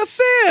seed of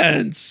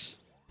defense.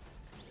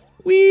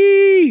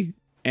 Whee!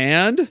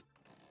 And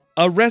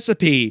a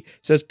recipe. It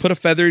says put a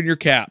feather in your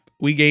cap.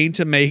 We gain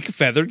to make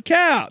feathered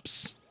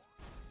caps.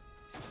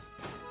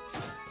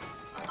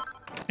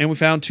 And we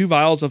found 2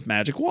 vials of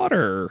magic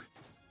water.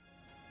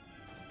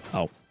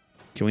 Oh,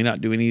 can we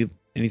not do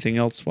anything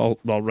else while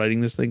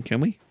writing this thing?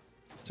 Can we?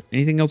 Is there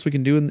anything else we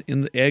can do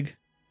in the egg?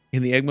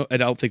 In the Eggmobile? I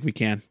don't think we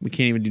can. We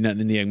can't even do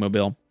nothing in the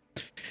Eggmobile.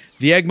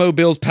 The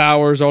Eggmobile's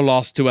powers are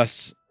lost to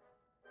us.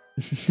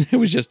 It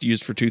was just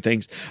used for 2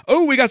 things.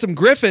 Oh, we got some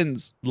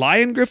griffins.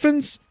 Lion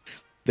griffins?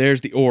 There's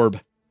the orb.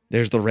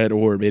 There's the red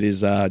orb. It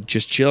is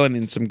just chilling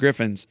in some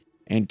griffins.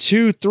 And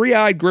 2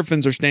 3-eyed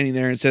griffins are standing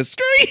there and says,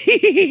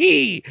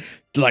 "Scree!"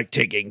 Like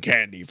taking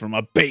candy from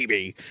a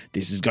baby.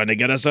 This is going to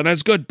get us on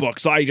as good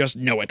books. I just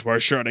know it. We're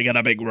sure to get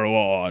a big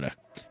reward.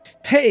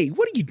 Hey,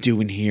 what are you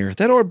doing here?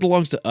 That orb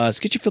belongs to us.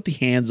 Get your filthy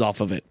hands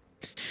off of it.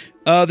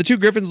 The 2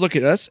 griffins look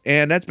at us,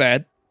 and that's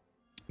bad.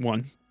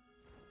 1,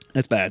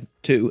 that's bad.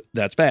 2,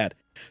 that's bad.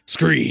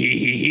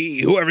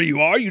 Scree! Whoever you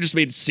are, you just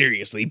made a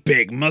seriously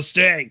big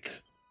mistake.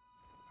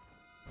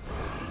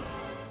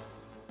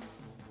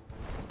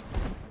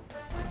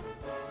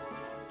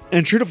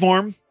 And true to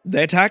form,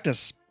 they attacked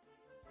us.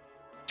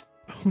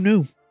 Who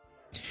knew?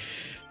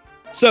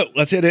 So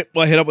let's hit it.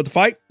 We'll hit up with the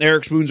fight.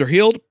 Eric's wounds are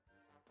healed.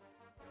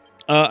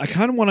 I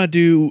kind of want to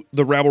do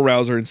the Rabble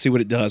Rouser and see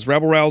what it does.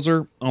 Rabble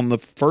Rouser on the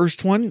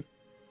first one.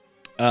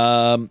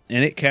 And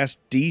it casts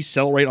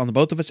Decelerate on the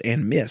both of us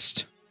and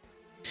missed.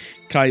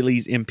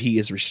 Kylie's MP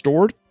is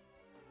restored.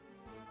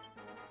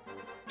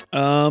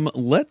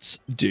 Let's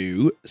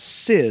do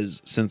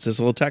Sizz since this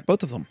will attack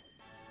both of them.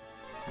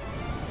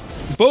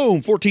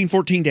 Boom,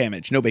 14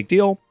 damage. No big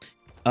deal.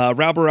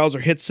 Rabble Rouser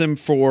hits him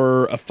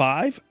for a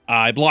 5.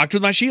 I blocked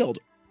with my shield.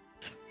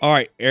 All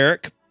right,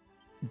 Eric,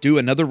 do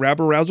another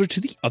Rabble Rouser to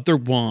the other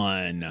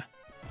one.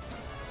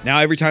 Now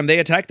every time they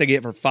attack, they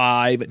get for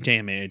 5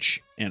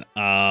 damage. And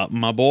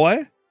my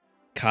boy,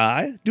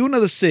 Kai, do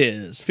another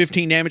Sizz.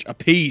 15 damage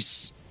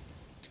apiece.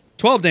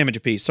 12 damage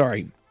apiece,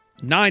 sorry.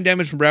 9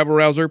 damage from Rabble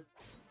Rouser.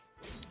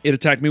 It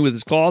attacked me with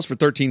his claws for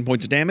 13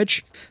 points of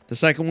damage. The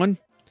second one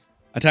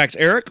attacks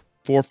Eric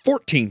for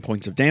 14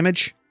 points of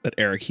damage, but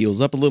Eric heals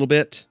up a little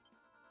bit.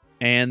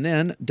 And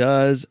then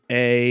does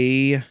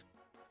a...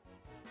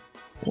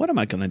 What am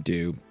I going to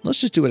do? Let's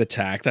just do an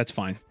attack. That's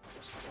fine.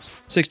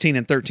 16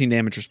 and 13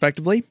 damage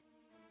respectively.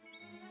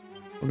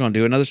 We're going to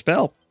do another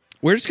spell.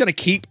 We're just going to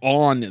keep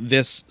on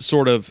this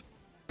sort of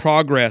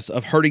progress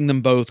of hurting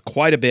them both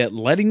quite a bit,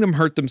 letting them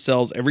hurt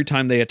themselves every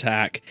time they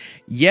attack.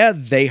 Yeah,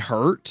 they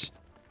hurt,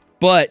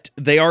 but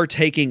they are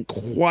taking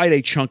quite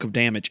a chunk of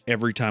damage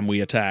every time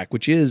we attack,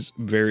 which is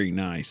very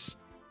nice.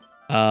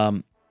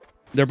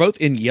 They're both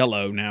in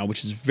yellow now,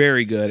 which is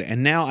very good.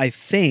 And now I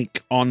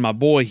think on my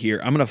boy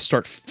here, I'm going to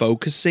start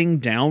focusing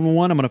down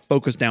one. I'm going to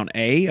focus down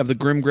A of the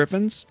Grim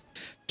Griffins.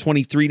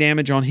 23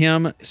 damage on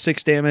him,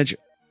 6 damage,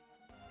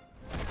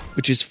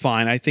 which is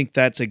fine. I think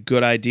that's a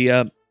good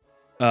idea.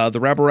 The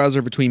Rabble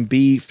Rouser between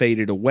B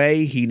faded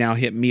away. He now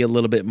hit me a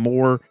little bit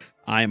more.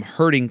 I am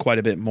hurting quite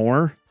a bit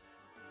more.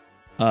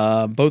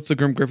 Both the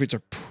Grim Griffins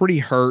are pretty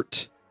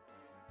hurt.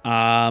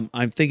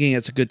 I'm thinking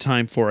it's a good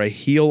time for a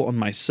heal on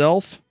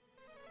myself.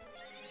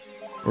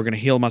 We're going to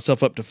heal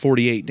myself up to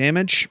 48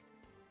 damage.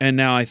 And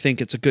now I think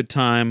it's a good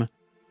time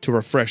to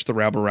refresh the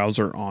Rabble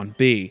Rouser on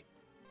B.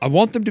 I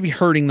want them to be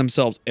hurting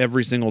themselves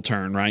every single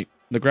turn, right?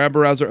 The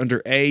Rabble Rouser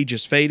under A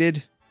just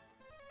faded.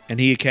 And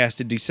he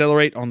casted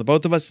Decelerate on the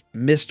both of us.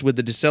 Missed with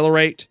the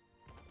Decelerate.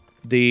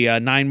 The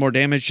 9 more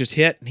damage just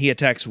hit. He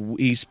attacks,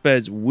 he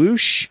speds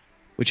Whoosh,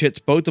 which hits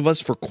both of us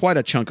for quite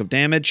a chunk of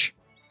damage.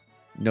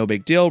 No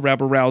big deal.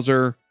 Rabble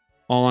Rouser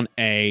on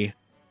A.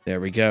 There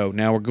we go.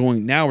 Now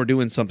we're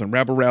doing something.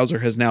 Rabble Rouser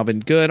has now been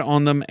good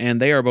on them, and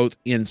they are both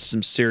in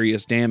some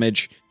serious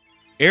damage.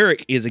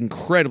 Eric is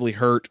incredibly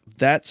hurt.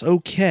 That's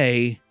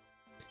okay.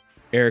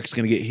 Eric's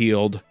going to get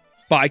healed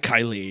by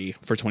Kylie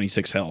for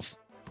 26 health.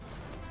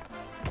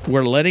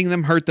 We're letting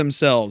them hurt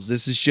themselves.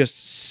 This is just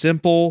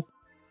simple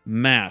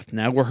math.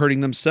 Now we're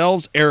hurting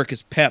themselves. Eric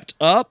is pepped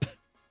up.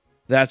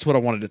 That's what I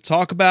wanted to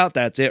talk about.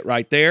 That's it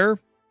right there.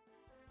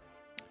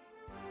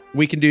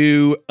 We can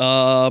do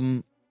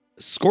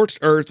Scorched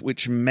Earth,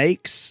 which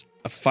makes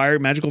a fire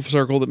magical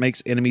circle that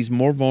makes enemies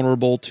more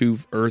vulnerable to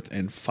earth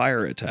and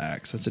fire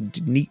attacks. That's a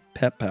neat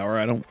pet power.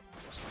 I don't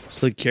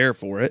really care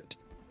for it.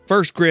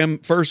 First Grim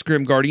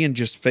Guardian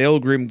just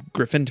failed. Grim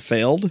Griffin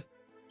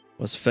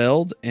was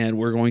felled, and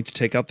we're going to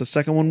take out the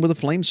second one with a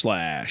Flame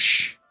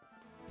Slash.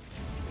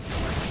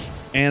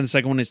 And the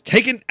second one is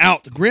taken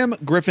out. Grim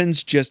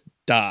Griffins just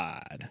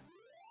died.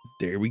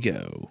 There we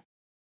go.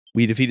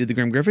 We defeated the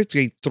Grim Griffins,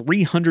 gained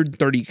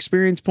 330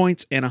 experience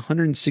points and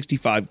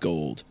 165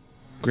 gold.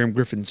 Grim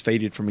Griffins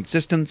faded from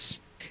existence,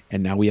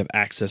 and now we have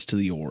access to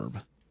the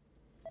orb.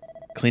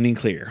 Clean and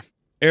clear.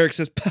 Eric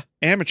says,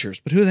 amateurs,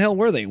 but who the hell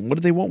were they? What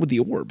did they want with the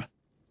orb?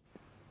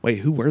 Wait,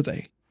 who were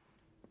they?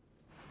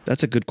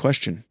 That's a good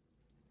question.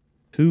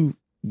 Who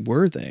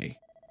were they?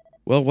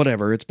 Well,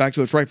 whatever. It's back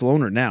to its rightful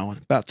owner now.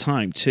 About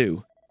time,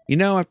 too. You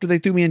know, after they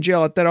threw me in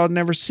jail, I thought I'd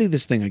never see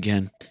this thing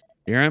again.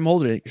 Here I am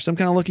holding it. You're some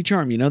kind of lucky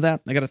charm, you know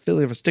that? I got a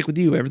feeling if I stick with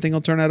you, everything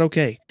will turn out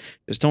okay.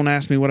 Just don't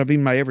ask me what I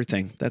mean by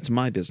everything. That's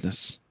my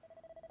business.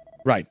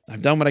 Right.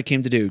 I've done what I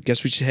came to do.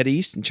 Guess we should head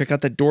east and check out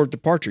that door of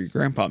departure your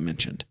grandpa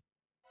mentioned.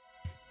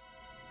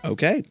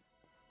 Okay.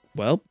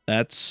 Well,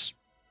 that's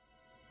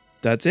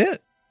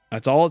it.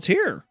 That's all it's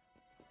here.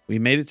 We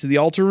made it to the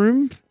altar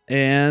room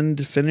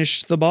and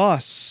finished the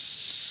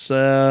boss.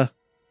 And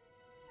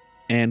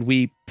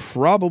we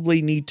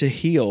probably need to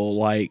heal.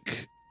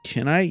 Like,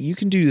 you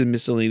can do the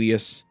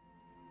miscellaneous.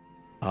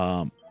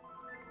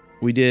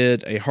 We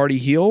did a hearty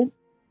heal.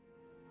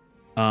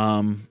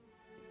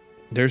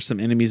 There's some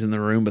enemies in the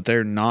room, but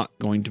they're not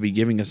going to be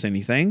giving us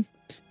anything.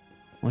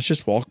 Let's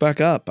just walk back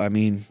up. I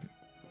mean,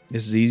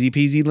 this is easy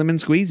peasy lemon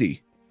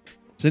squeezy.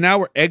 So now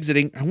we're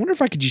exiting. I wonder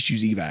if I could just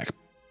use evac.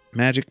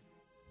 Magic.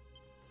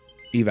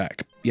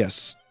 Evac.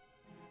 Yes.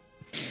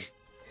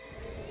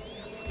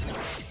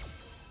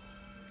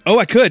 Oh,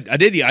 I could. I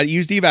did. I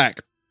used evac.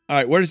 All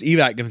right. Where's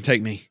evac going to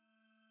take me?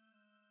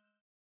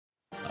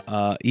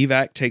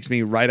 Evac takes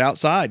me right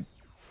outside.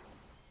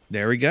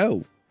 There we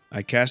go.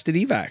 I casted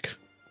evac.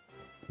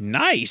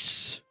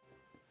 Nice.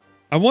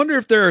 I wonder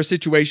if there are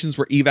situations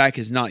where evac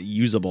is not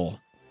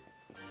usable.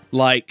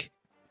 Like,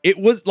 it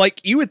was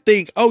like, you would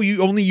think, oh,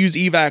 you only use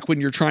evac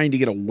when you're trying to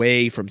get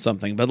away from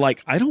something. But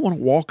like, I don't want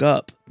to walk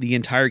up the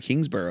entire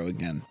Kingsborough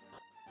again.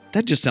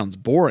 That just sounds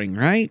boring,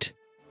 right?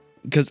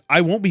 Because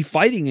I won't be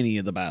fighting any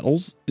of the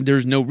battles.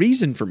 There's no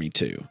reason for me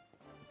to.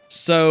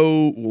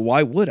 So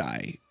why would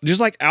I?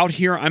 Just like out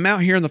here, I'm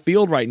out here in the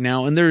field right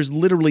now, and there's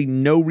literally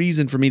no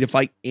reason for me to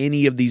fight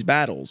any of these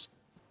battles.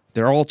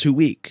 They're all too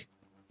weak.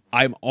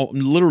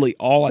 Literally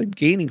all I'm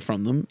gaining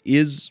from them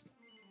is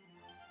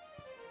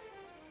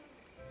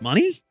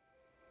money.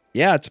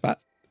 Yeah, that's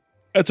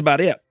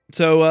about it.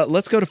 So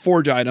let's go to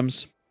forge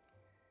items.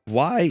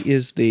 Why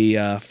is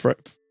the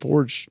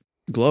forge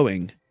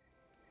glowing?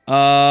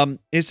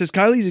 It says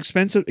Kylie's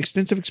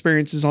extensive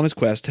experiences on his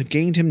quest have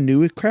gained him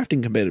new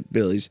crafting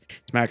abilities.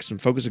 His maximum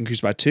focus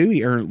increased by 2.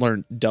 He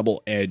learned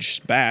double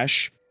edge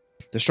bash.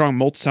 The strong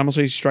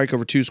simultaneous strike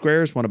over 2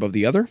 squares, one above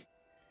the other.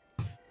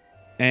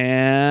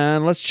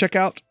 And let's check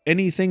out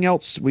anything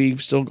else.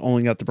 We've still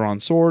only got the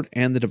bronze sword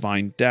and the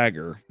divine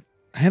dagger.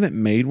 I haven't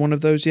made one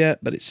of those yet,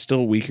 but it's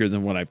still weaker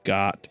than what I've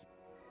got.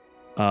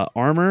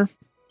 Armor,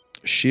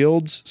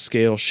 shields,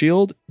 scale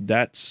shield.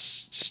 That's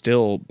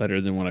still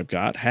better than what I've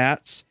got.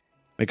 Hats,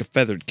 make a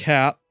feathered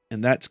cap,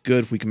 and that's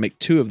good if we can make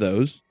 2 of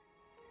those,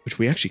 which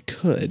we actually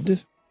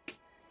could.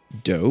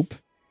 Dope.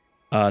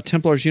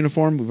 Templar's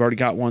uniform, we've already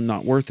got one,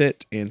 not worth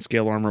it. And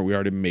scale armor, we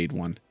already made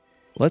one.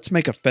 Let's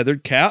make a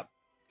feathered cap.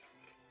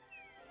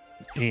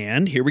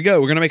 And here we go.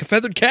 We're going to make a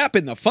feathered cap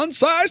in the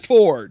fun-sized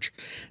forge.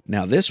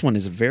 Now, this one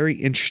is very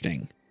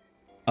interesting.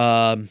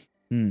 We're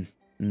going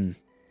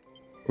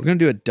to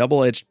do a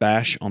double-edged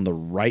bash on the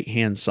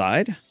right-hand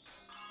side.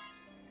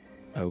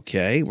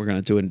 Okay, we're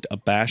going to do a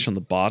bash on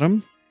the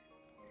bottom.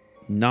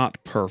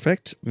 Not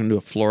perfect. We're going to do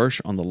a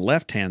flourish on the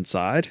left-hand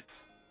side.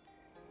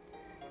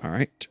 All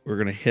right, we're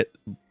going to hit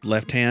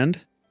left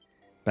hand,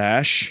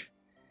 bash,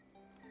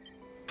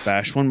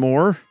 bash one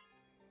more.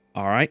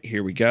 All right,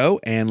 here we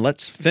go. And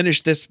let's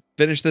finish this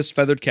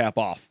feathered cap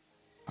off.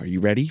 Are you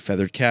ready?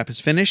 Feathered cap is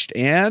finished,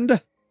 and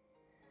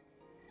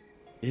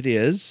it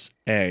is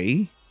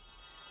a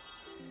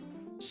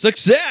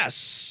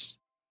success.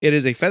 It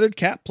is a feathered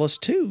cap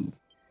 +2.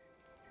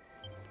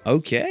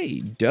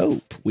 Okay,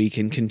 dope. We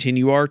can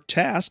continue our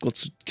task.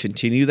 Let's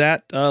continue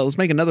that. Let's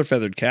make another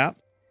feathered cap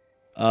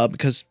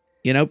because,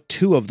 you know,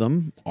 2 of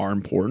them are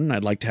important.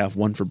 I'd like to have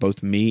one for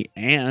both me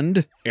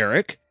and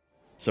Eric.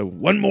 So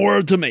 1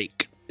 more to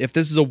make. If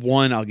this is a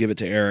 1, I'll give it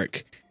to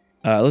Eric.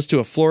 Let's do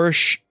a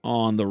flourish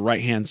on the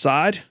right-hand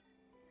side.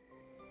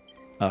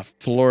 A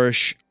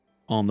flourish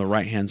on the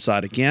right-hand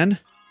side again.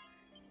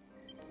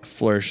 A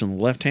flourish on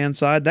the left-hand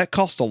side. That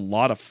costs a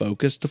lot of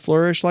focus to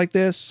flourish like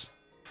this.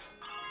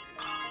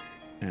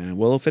 And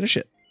we'll finish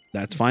it.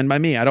 That's fine by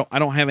me. I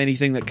don't have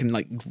anything that can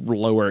like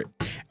lower it.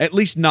 At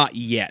least not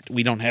yet.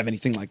 We don't have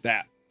anything like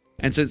that.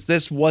 And since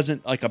this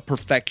wasn't like a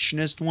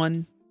perfectionist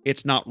one,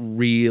 it's not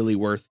really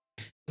worth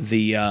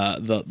the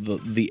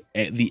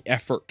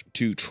effort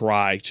to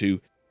try to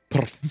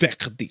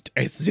perfect it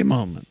at the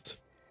moment.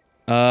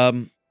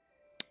 I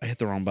hit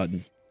the wrong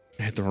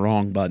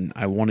button.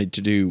 I wanted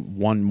to do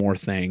one more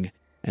thing.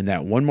 And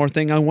that one more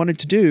thing I wanted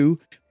to do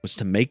was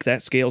to make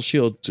that scale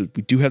shield. So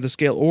we do have the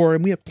scale ore,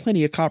 and we have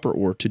plenty of copper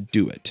ore to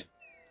do it.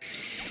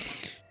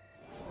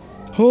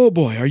 Oh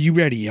boy, are you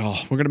ready,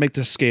 y'all? We're going to make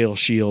the scale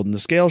shield. And the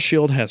scale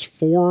shield has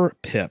 4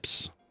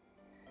 pips.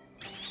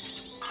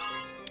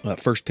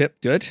 First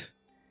pip, good.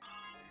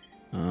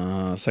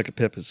 Second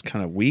pip is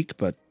kind of weak,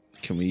 but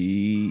can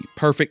we...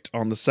 Perfect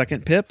on the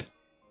second pip.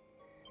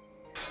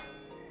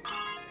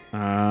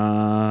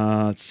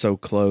 It's so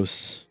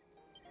close.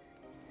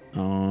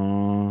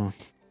 All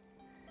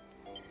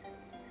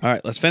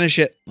right, let's finish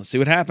it. Let's see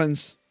what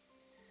happens.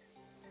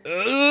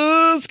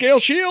 Scale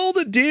shield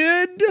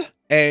did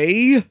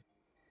a...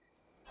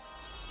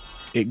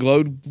 It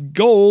glowed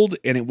gold,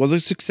 and it was a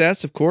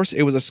success, of course.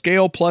 It was a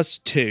scale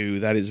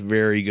 +2. That is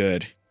very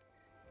good.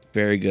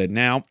 Very good.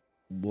 Now,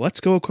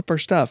 let's go equip our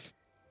stuff.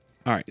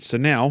 All right, so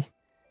now,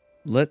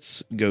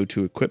 let's go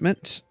to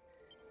equipment.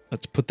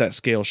 Let's put that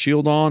scale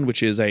shield on,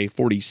 which is a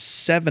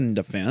 47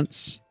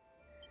 defense.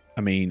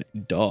 I mean,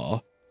 duh.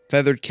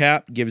 Feathered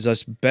cap gives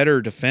us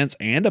better defense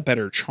and a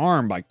better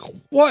charm by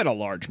quite a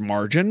large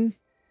margin.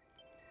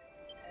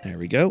 There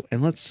we go.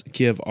 And let's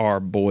give our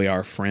boy,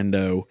 our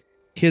friendo,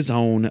 his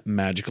own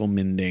magical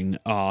mending.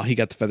 He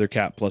got the feather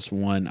cap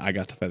 +1. I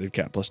got the feathered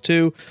cap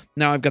 +2.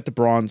 Now I've got the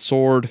bronze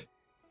sword,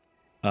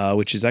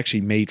 which is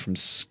actually made from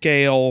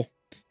scale,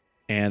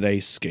 and a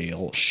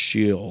scale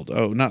shield.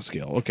 Oh, not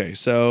scale. Okay,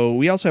 so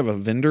we also have a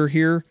vendor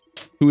here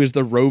who is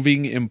the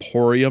Roving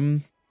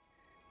Emporium.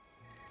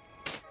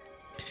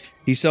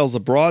 He sells a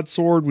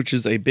broadsword, which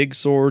is a big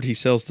sword. He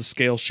sells the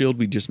scale shield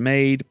we just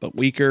made, but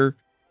weaker.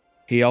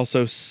 He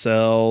also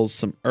sells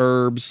some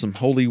herbs, some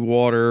holy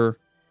water,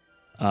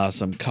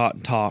 some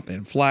cotton top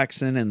and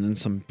flaxen, and then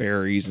some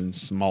berries and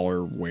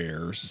smaller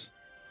wares.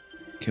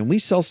 Can we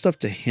sell stuff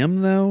to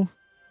him, though?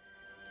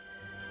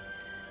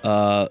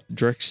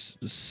 Drix...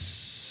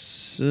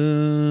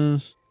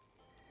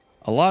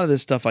 a lot of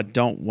this stuff I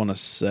don't want to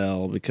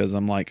sell because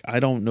I'm like, I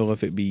don't know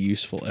if it'd be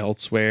useful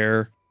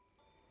elsewhere.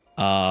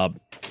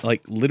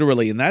 Like,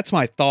 literally, and that's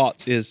my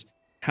thoughts, is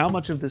how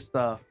much of this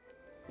stuff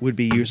would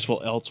be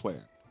useful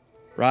elsewhere,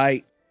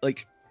 right?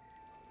 Like...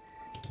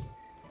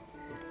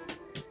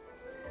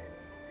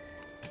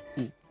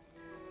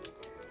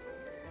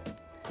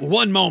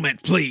 One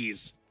moment,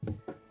 please.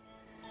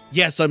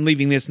 Yes, I'm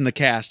leaving this in the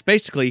cast.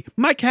 Basically,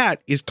 my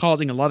cat is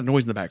causing a lot of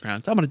noise in the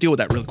background, so I'm going to deal with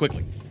that really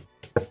quickly.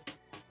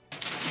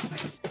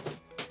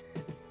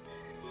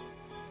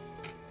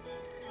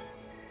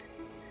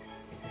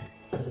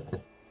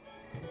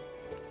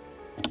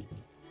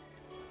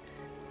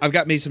 I've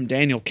got me some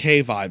Daniel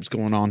K vibes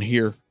going on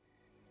here.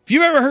 If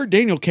you've ever heard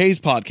Daniel K's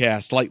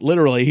podcast, like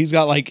literally, he's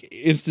got like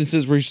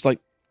instances where he's just like,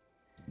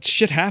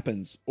 shit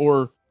happens.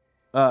 Or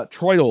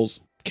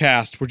Troidal's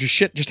cast where just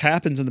shit just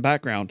happens in the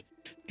background.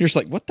 You're just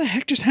like, what the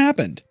heck just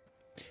happened?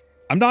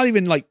 I'm not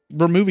even like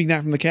removing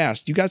that from the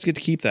cast. You guys get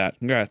to keep that.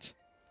 Congrats.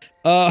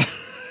 You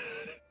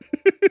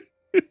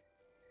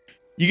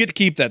get to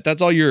keep that.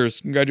 That's all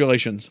yours.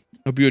 Congratulations.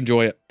 Hope you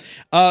enjoy it.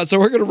 So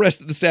we're going to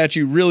rest at the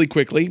statue really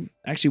quickly.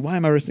 Actually, why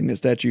am I resting the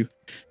statue?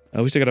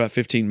 We still got about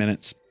 15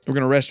 minutes. We're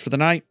going to rest for the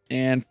night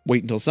and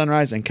wait until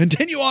sunrise and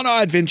continue on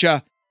our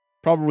adventure.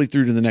 Probably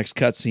through to the next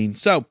cutscene.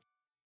 So,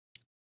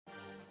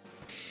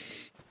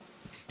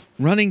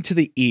 running to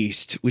the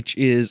east, which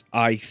is,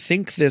 I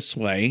think, this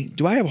way.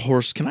 Do I have a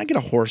horse? Can I get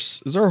a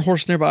horse? Is there a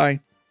horse nearby?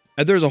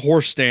 There's a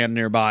horse stand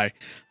nearby.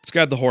 Let's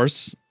grab the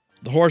horse.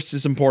 The horse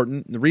is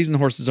important. The reason the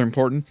horses are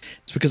important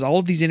is because all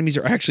of these enemies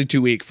are actually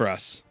too weak for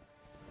us.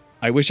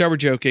 I wish I were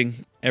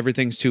joking.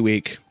 Everything's too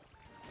weak.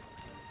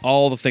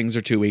 All the things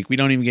are too weak. We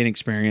don't even gain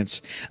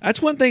experience.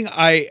 That's one thing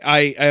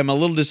I am a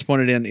little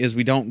disappointed in, is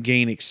we don't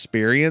gain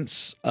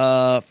experience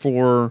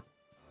for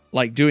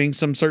like doing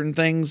some certain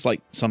things,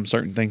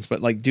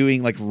 but like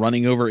doing like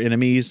running over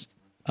enemies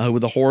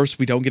with a horse.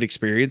 We don't get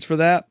experience for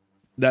that.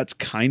 That's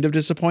kind of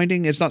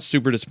disappointing. It's not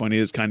super disappointing.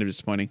 It's kind of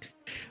disappointing.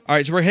 All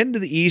right, so we're heading to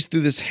the east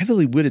through this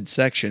heavily wooded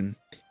section,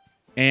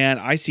 and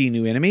I see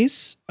new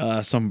enemies,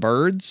 some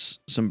birds,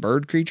 some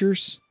bird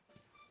creatures,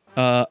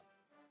 and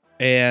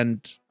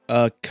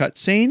a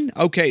cutscene.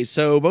 Okay,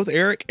 so both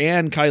Eric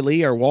and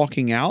Kylie are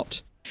walking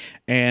out,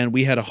 and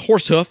we had a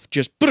horse hoof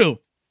just boom.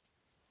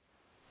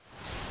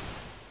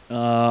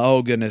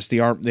 Oh goodness, the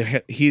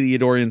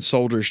Heliodorian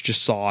soldiers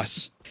just saw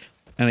us,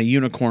 and a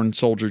unicorn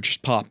soldier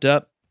just popped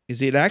up.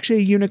 Is it actually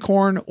a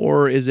unicorn,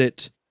 or is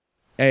it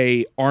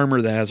a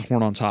armor that has a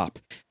horn on top?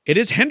 It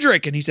is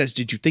Hendrik, and he says,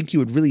 "Did you think you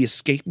would really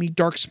escape me,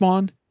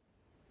 Darkspawn?"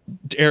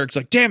 Eric's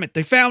like, "Damn it,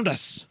 they found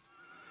us."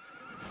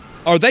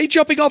 Are they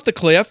jumping off the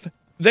cliff?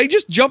 They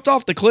just jumped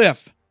off the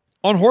cliff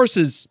on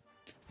horses.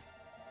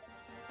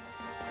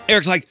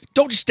 Eric's like,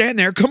 "Don't just stand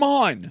there, come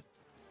on."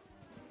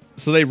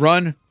 So they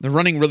run. They're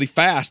running really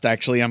fast,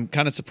 actually. I'm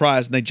kind of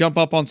surprised. And they jump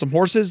up on some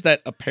horses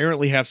that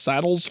apparently have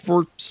saddles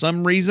for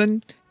some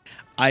reason.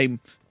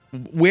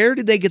 Where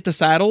did they get the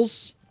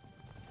saddles?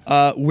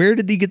 Where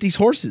did they get these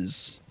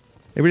horses?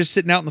 They were just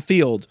sitting out in the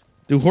field.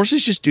 Do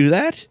horses just do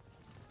that?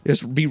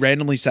 Just be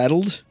randomly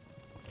saddled?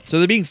 So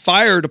they're being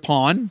fired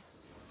upon.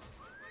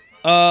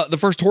 The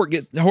first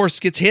horse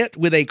gets hit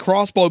with a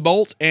crossbow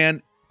bolt,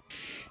 and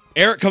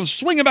Eric comes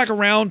swinging back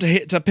around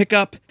to pick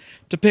up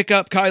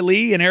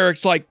Kylie, and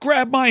Eric's like,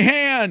 grab my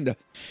hand!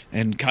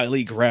 And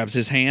Kylie grabs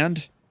his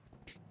hand.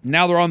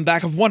 Now they're on the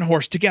back of one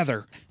horse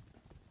together.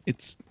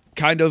 It's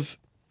kind of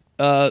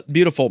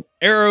beautiful.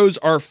 Arrows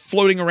are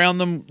floating around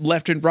them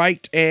left and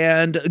right,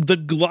 and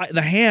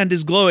the hand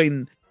is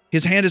glowing.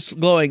 His hand is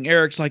glowing.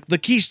 Eric's like, the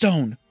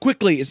keystone!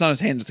 Quickly! It's not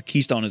his hand, it's the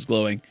keystone is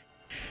glowing.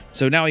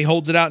 So now he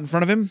holds it out in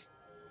front of him.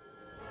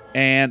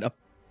 And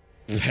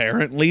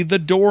apparently the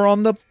door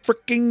on the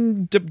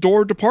freaking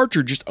door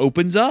departure just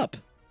opens up.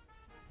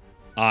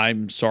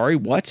 I'm sorry,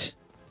 what?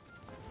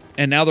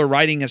 And now they're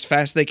riding as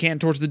fast as they can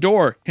towards the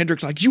door.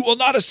 Hendrick's like, you will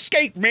not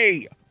escape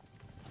me!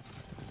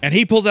 And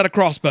he pulls out a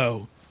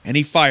crossbow, and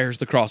he fires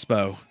the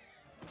crossbow.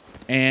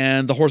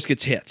 And the horse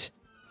gets hit.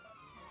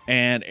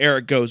 And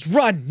Eric goes,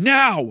 run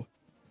now!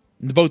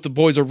 And both the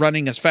boys are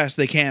running as fast as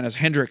they can as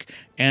Hendrick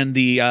and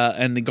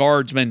the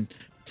guardsmen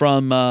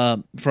from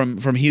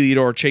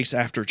Heliodor chase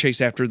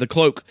after. The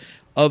cloak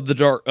of the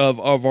dark of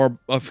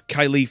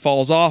Kylie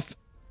falls off,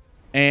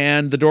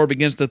 and the door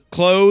begins to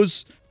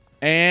close,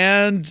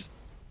 and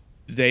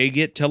they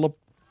get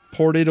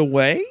teleported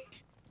away.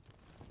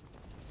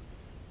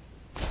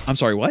 I'm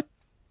sorry, what?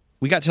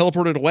 We got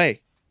teleported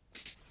away.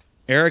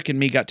 Eric and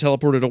me got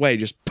teleported away.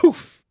 Just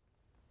poof.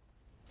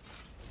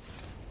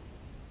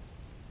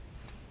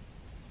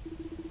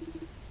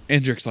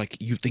 Hendrick's like,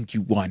 you think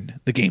you won.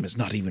 The game has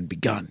not even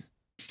begun.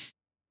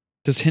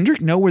 Does Hendrick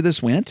know where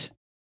this went?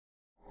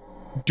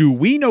 Do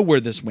we know where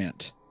this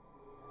went?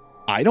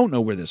 I don't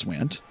know where this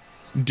went.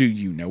 Do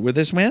you know where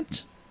this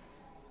went?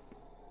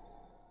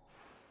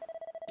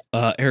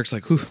 Eric's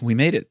like, whew, we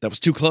made it. That was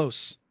too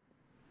close.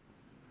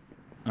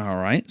 All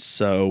right,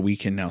 so we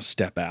can now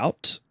step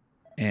out,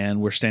 and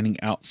we're standing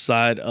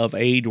outside of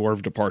a door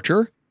of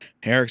departure.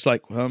 Eric's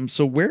like,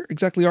 so where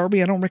exactly are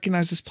we? I don't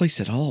recognize this place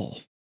at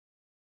all.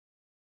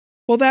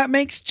 Well, that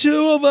makes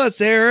two of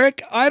us,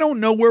 Eric. I don't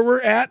know where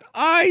we're at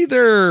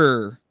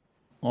either.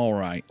 All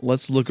right,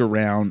 let's look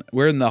around.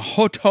 We're in the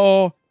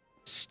Hoto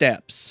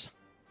Steps.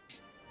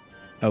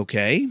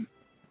 Okay.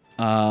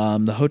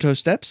 The Hoto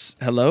Steps.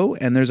 Hello.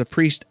 And there's a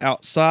priest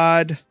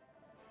outside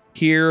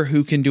here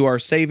who can do our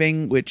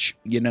saving, which,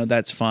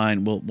 that's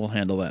fine. We'll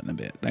handle that in a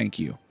bit. Thank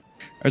you.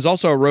 There's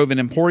also a Rovin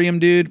Emporium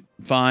dude.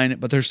 Fine.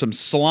 But there's some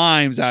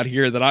slimes out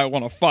here that I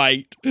want to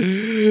fight.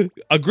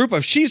 A group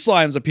of she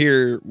slimes up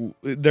here.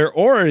 They're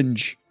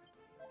orange.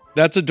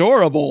 That's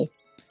adorable.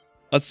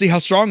 Let's see how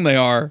strong they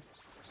are.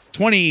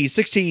 20,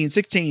 16,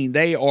 16.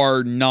 They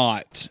are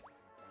not.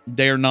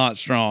 They're not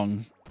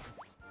strong.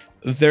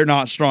 They're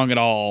not strong at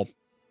all.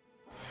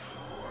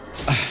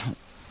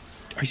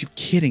 Are you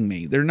kidding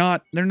me? They're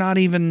not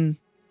even...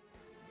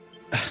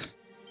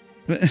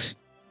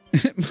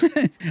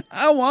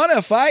 I want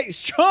to fight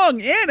strong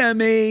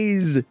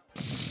enemies.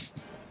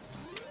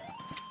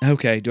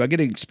 Okay, do I get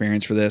an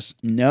experience for this?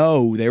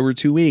 No, they were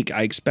too weak.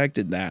 I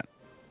expected that.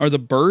 Are the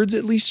birds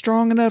at least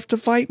strong enough to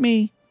fight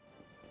me?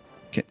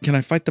 Can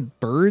I fight the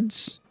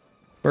birds?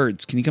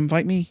 Birds, can you come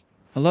fight me?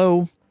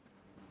 Hello?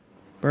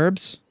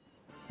 Burbs?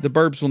 The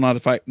burbs will not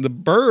fight. The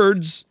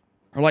birds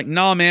are like,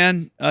 nah,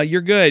 man,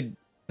 you're good.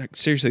 Like,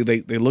 seriously,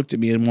 they looked at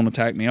me and won't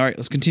attack me. All right,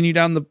 let's continue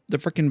down the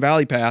freaking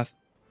valley path.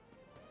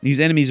 These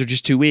enemies are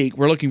just too weak.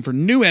 We're looking for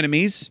new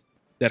enemies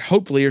that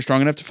hopefully are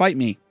strong enough to fight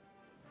me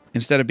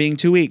instead of being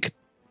too weak.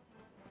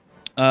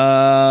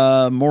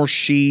 More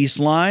she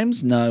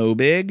slimes. No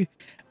big.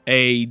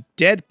 A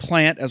dead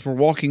plant as we're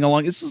walking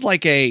along. This is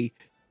like a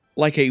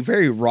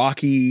very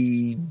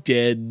rocky,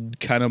 dead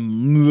kind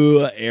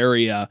of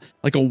area,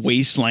 like a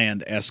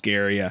wasteland-esque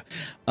area.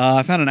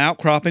 I found an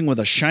outcropping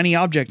with a shiny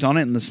object on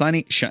it, and the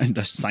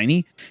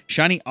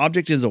shiny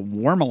object is a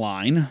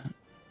Wormaline.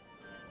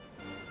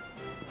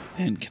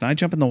 And can I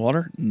jump in the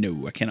water?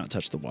 No, I cannot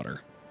touch the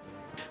water.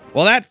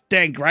 Well, that's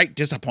dang right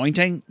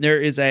disappointing.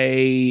 There is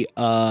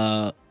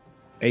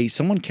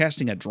someone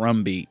casting a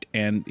drum beat,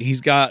 and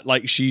he's got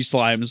like she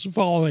slimes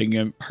following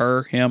him,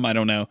 I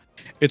don't know.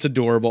 It's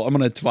adorable. I'm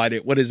gonna find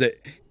it. What is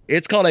it?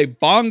 It's called a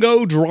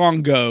Bongo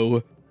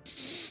Drongo,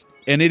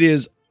 and it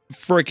is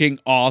freaking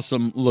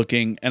awesome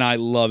looking, and I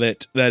love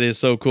it. That is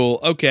so cool.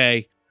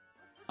 Okay,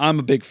 I'm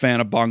a big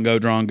fan of Bongo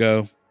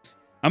Drongo.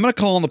 I'm gonna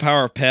call on the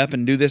power of Pep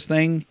and do this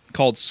thing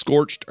called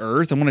Scorched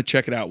Earth. I'm gonna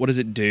check it out. What does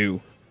it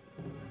do?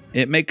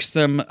 It makes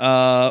them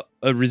less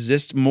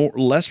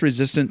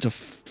resistant to.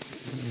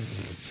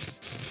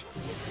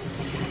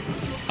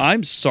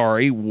 I'm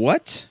sorry.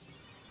 What?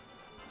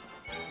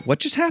 What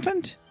just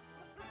happened?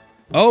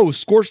 Oh,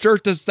 Scorched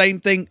Earth does the same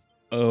thing.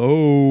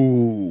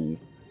 Oh.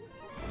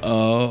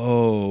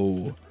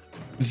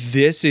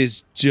 This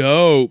is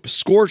dope.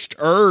 Scorched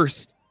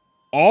Earth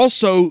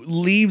also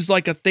leaves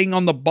like a thing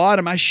on the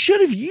bottom. I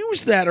should have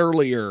used that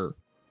earlier.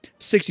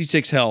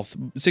 66 health,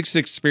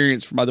 66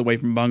 experience, by the way,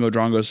 from Bongo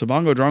Drongos. So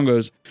Bongo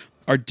Drongos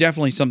are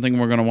definitely something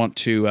we're going to want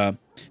to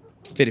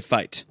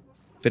fight.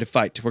 Fit a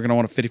fight. We're going to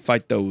want to fit a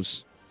fight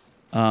those.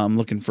 I'm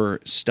looking for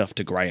stuff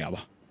to grab.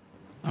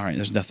 All right,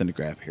 there's nothing to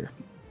grab here.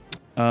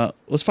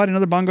 Let's fight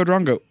another Bongo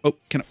Drongo. Oh,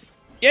 can I?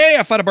 Yeah,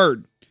 I fought a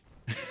bird.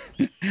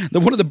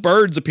 One of the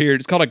birds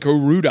appeared. It's called a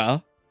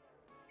Garuda.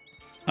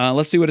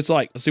 Let's see what it's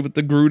like. Let's see what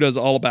the Garuda is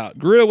all about.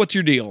 Garuda, what's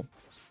your deal?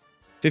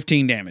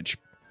 15 damage.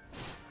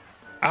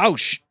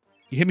 Ouch.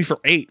 You hit me for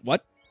 8.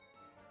 What?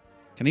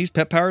 Can I use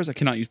pet powers? I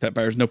cannot use pet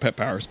powers. No pet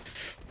powers.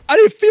 I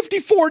did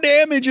 54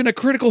 damage and a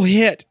critical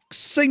hit.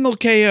 Single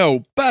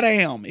KO.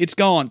 Bam. It's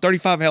gone.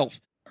 35 health.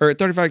 Or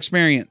 35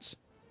 experience.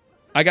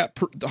 I got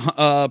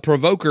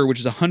Provoker, which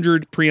is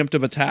 100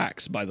 preemptive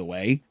attacks, by the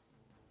way.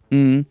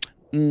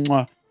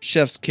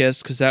 Chef's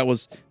kiss, because that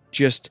was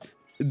just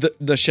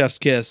the chef's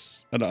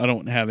kiss. I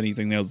don't have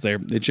anything else there.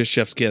 It's just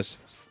chef's kiss.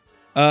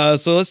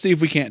 So let's see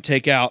if we can't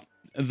take out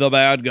the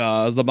bad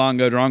guys. The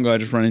Bongo Drongo I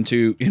just run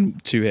into in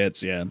 2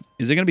 hits. Yeah.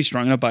 Is it going to be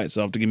strong enough by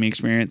itself to give me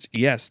experience?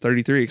 Yes,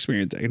 33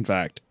 experience, in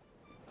fact.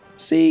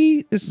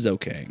 See, this is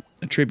okay.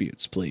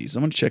 Attributes, please.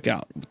 I'm going to check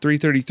out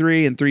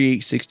 333 and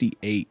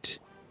 368,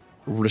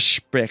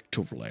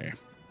 respectively.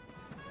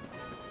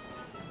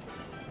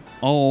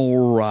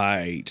 All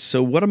right.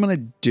 So what I'm going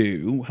to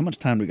do, how much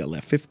time do we got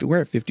left? 50.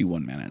 We're at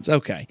 51 minutes.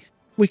 Okay.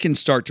 We can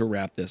start to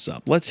wrap this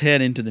up. Let's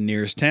head into the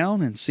nearest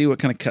town and see what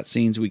kind of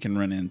cutscenes we can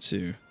run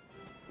into.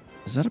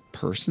 Is that a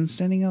person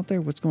standing out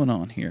there? What's going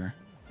on here?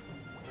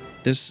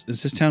 Is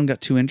this town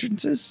got 2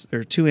 entrances?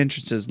 There are 2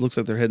 entrances. Looks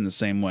like they're heading the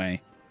same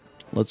way.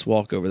 Let's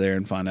walk over there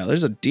and find out.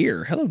 There's a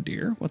deer. Hello,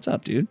 deer. What's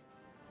up, dude?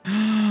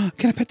 Can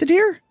I pet the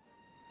deer?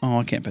 Oh,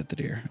 I can't pet the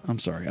deer. I'm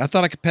sorry. I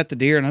thought I could pet the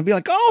deer, and I'd be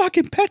like, oh, I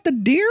can pet the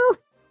deer?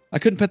 I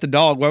couldn't pet the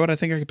dog. Why would I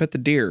think I could pet the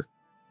deer?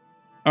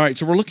 All right,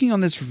 so we're looking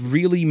on this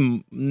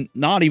really,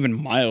 not even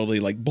mildly,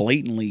 like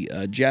blatantly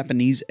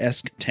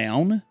Japanese-esque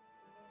town.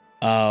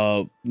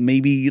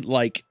 Maybe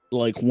like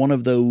one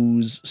of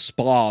those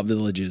spa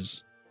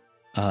villages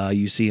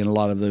you see in a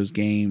lot of those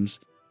games,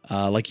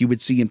 like you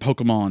would see in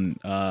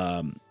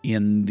Pokemon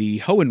in the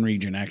Hoenn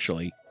region,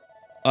 actually.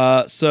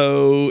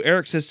 So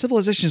Eric says,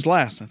 civilization is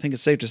last. I think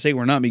it's safe to say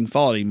we're not being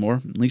followed anymore,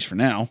 at least for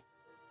now.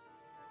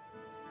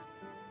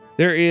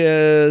 There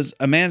is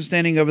a man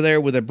standing over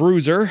there with a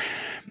bruiser,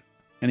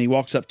 and he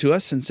walks up to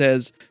us and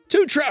says,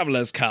 2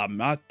 travelers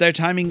come. Their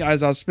timing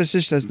is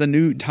auspicious as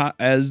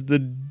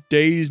the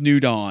day's new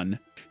dawn.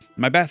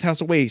 My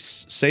bathhouse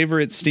awaits. Savor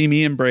its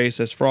steamy embrace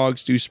as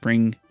frogs do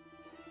spring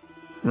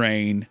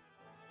rain.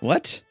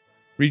 What?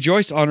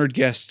 Rejoice, honored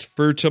guest,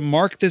 for to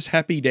mark this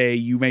happy day,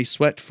 you may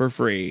sweat for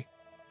free.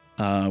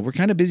 We're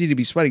kind of busy to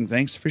be sweating,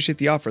 thanks. Appreciate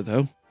the offer,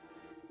 though.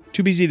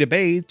 Too busy to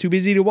bathe, too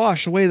busy to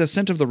wash away the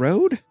scent of the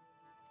road?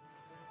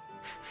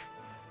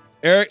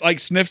 Eric, like,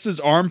 sniffs his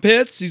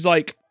armpits. He's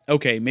like,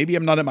 okay, maybe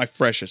I'm not at my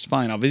freshest.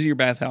 Fine, I'll visit your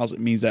bathhouse. It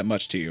means that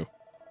much to you.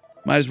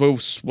 Might as well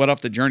sweat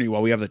off the journey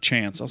while we have the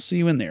chance. I'll see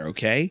you in there,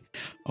 okay?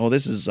 Oh,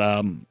 this is,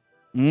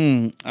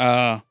 Man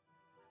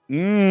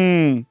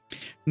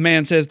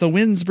says, the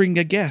winds bring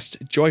a guest.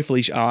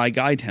 Joyfully shall I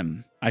guide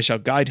him. I shall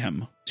guide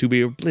him. To be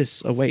your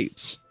bliss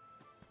awaits.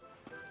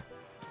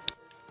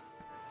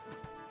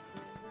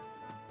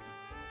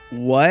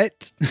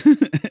 What?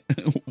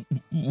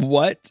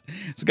 What?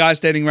 This guy's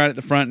standing right at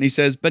the front, and he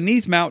says,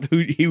 beneath Mount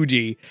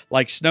Huji,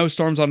 like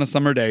snowstorms on a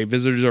summer day,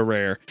 visitors are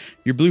rare.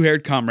 Your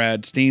blue-haired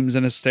comrade steams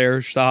in a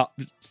stair-top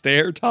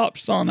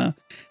sauna.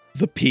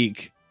 The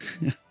peak.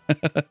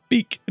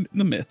 Peak in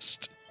the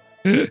mist.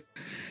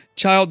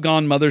 Child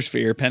gone, mother's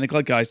fear. Panic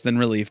like ice, then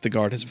relief. The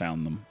guard has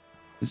found them.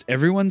 Does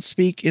everyone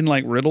speak in,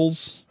 like,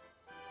 riddles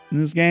in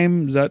this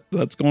game? Is that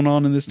what's going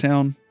on in this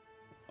town?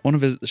 I want to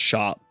visit the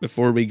shop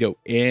before we go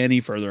any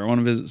further. I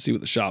want to see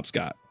what the shop's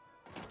got.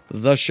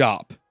 The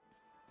shop.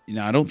 You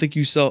know, I don't think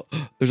you sell...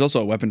 There's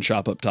also a weapon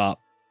shop up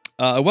top.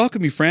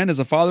 Welcome, you friend, as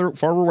a farmer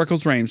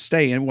Weckles reign.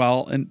 Stay in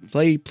while and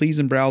play, please,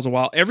 and browse a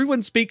while.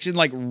 Everyone speaks in,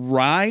 like,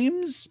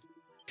 rhymes.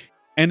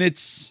 And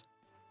it's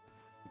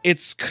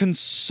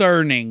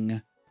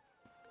concerning.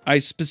 I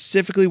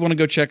specifically want to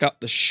go check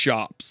out the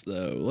shops,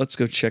 though. Let's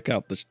go check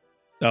out the...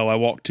 Oh, I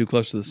walked too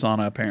close to the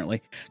sauna,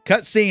 apparently.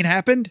 Cutscene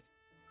happened.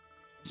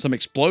 Some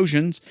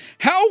explosions.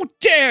 How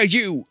dare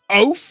you,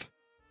 oaf!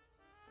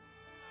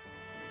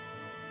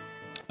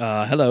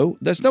 Hello.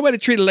 There's no way to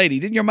treat a lady.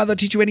 Didn't your mother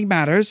teach you any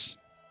manners?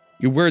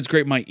 Your words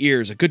grate my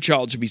ears. A good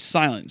child should be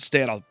silent and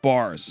stay out of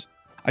bars.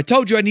 I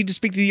told you I need to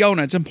speak to the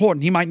owner. It's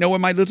important. He might know where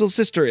my little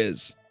sister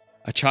is.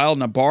 A child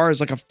in a bar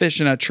is like a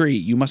fish in a tree.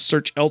 You must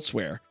search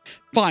elsewhere.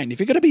 Fine. If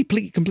you're going to be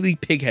completely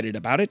pig-headed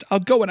about it, I'll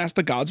go and ask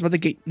the gods by the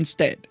gate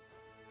instead.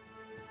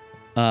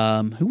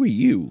 Who are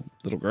you,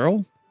 little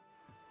girl?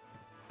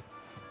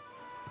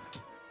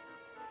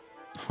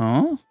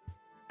 Huh?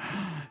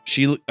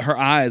 Her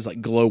eyes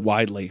like glow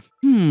widely.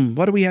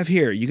 What do we have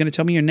here? You gonna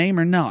tell me your name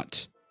or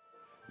not?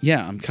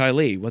 Yeah, I'm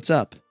Kylie. What's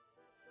up?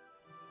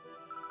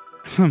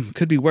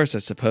 Could be worse, I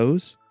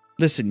suppose.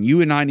 Listen,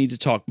 you and I need to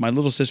talk. My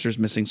little sister's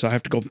missing, so I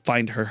have to go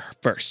find her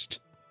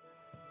first.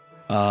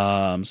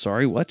 I'm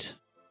sorry, what?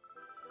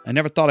 I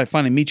never thought I'd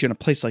finally meet you in a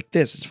place like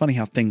this. It's funny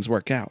how things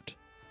work out.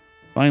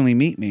 Finally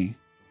meet me?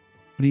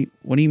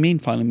 What do you mean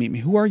finally meet me?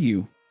 Who are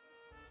you?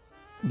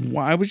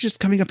 I was just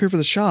coming up here for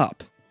the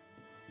shop.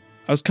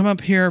 I was coming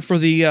up here for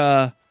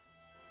the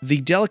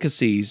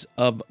delicacies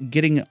of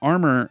getting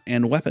armor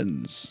and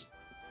weapons.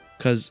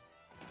 Because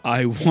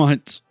I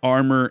want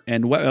armor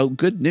and weapons. Oh,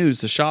 good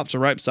news. The shops are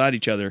right beside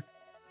each other.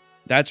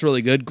 That's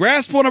really good.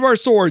 Grasp one of our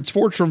swords,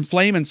 forged from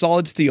flame and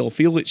solid steel.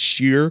 Feel its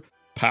sheer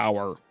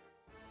power.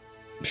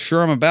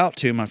 Sure, I'm about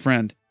to, my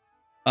friend.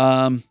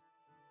 All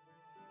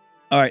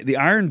right, the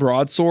iron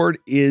broadsword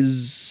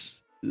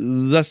is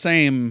the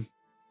same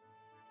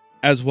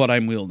as what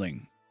I'm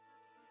wielding.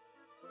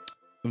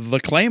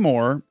 The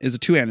claymore is a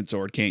two-handed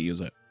sword. Can't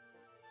use it.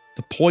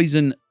 The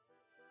poison...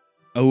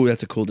 Oh,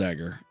 that's a cool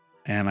dagger.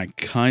 And I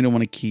kind of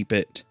want to keep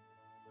it.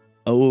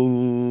 Oh,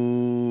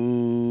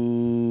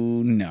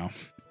 no.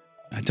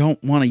 I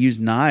don't want to use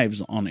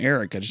knives on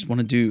Eric. I just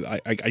want to do...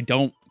 I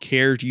don't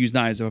care to use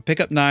knives. If I pick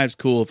up knives,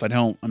 cool. If I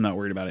don't, I'm not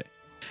worried about it.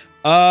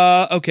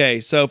 Okay,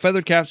 so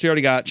feathered caps we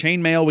already got.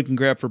 Chainmail we can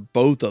grab for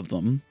both of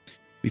them.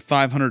 Be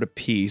 500 a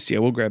piece. Yeah,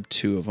 we'll grab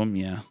 2 of them.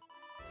 Yeah,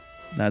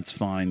 that's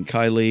fine.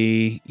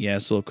 Kylie,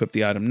 yes, we'll equip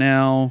the item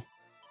now.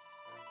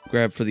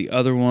 Grab for the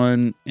other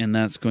one, and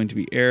that's going to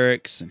be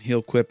Eric's, and he'll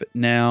equip it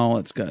now.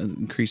 It's got an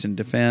increase in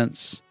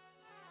defense.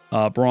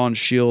 Bronze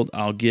shield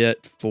I'll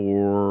get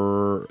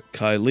for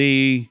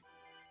Kylie.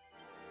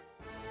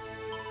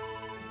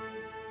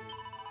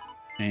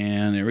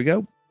 And there we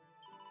go.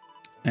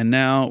 And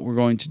now we're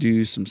going to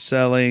do some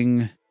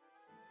selling.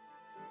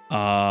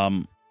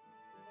 I'm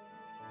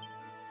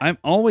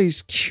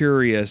always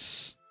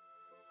curious.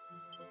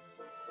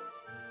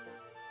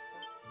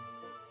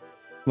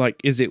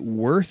 Like, is it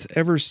worth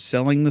ever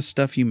selling the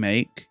stuff you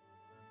make?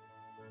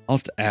 I'll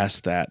have to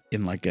ask that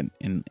in like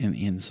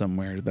in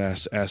somewhere.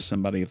 To ask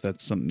somebody if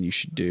that's something you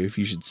should do. If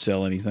you should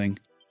sell anything.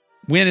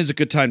 When is a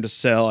good time to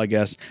sell? I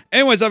guess.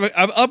 Anyways, I've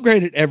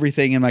upgraded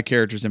everything in my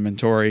character's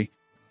inventory.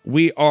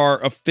 We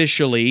are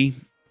officially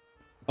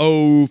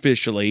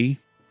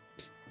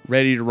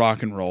ready to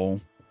rock and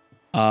roll.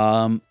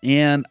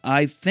 And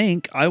I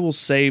think I will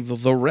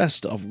save the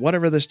rest of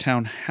whatever this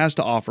town has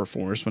to offer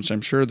for us, which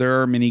I'm sure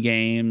there are mini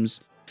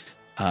games,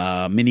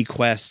 mini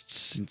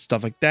quests, and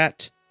stuff like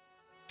that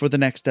for the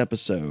next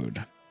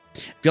episode.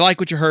 If you like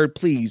what you heard,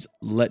 please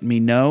let me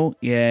know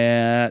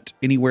at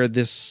anywhere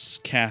this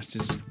cast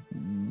is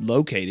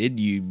located.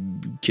 You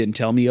can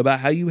tell me about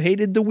how you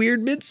hated the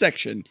weird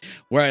midsection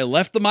where I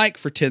left the mic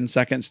for 10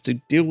 seconds to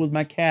deal with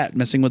my cat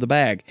messing with a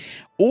bag.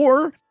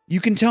 Or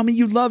you can tell me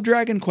you love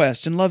Dragon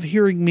Quest and love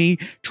hearing me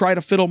try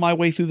to fiddle my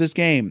way through this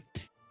game.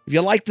 If you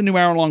like the new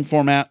hour-long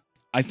format,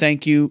 I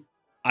thank you.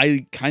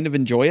 I kind of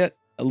enjoy it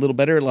a little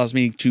better. It allows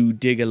me to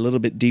dig a little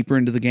bit deeper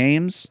into the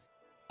games.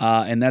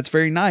 And that's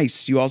very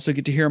nice. You also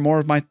get to hear more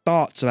of my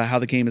thoughts about how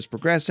the game is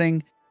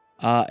progressing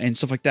and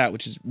stuff like that,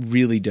 which is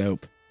really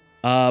dope.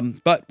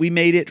 But we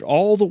made it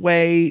all the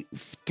way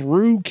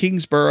through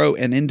Kingsborough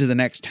and into the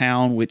next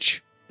town,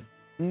 which,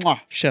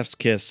 chef's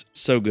kiss,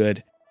 so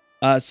good.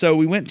 So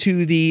we went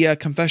to the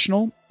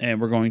confessional, and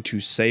we're going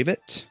to save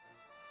it.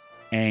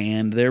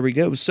 And there we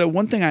go. So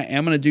one thing I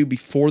am going to do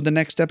before the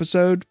next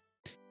episode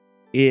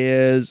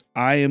is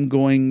I am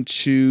going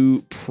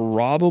to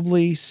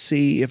probably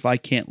see if I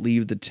can't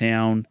leave the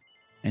town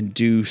and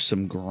do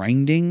some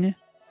grinding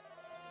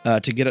to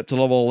get up to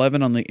level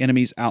 11 on the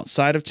enemies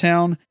outside of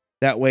town.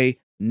 That way,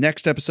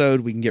 next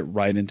episode, we can get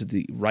right into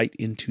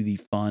the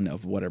fun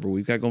of whatever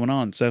we've got going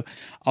on. So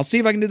I'll see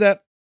if I can do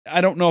that. I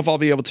don't know if I'll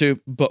be able to,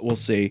 but we'll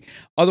see.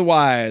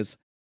 Otherwise,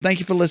 thank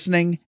you for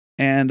listening.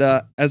 And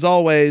as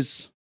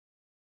always...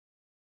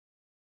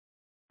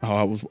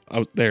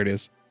 there it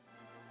is.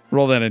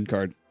 Roll that end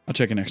card. I'll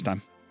check you next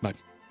time. Bye.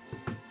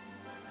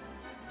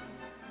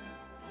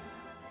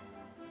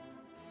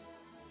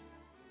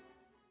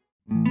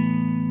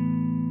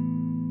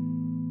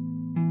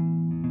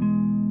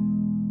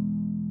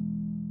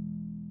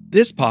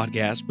 This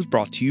podcast was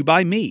brought to you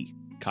by me,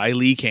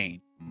 Kylie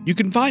Kane. You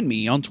can find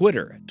me on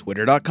Twitter at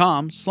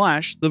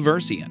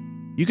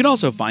twitter.com/theversian. You can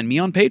also find me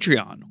on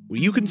Patreon,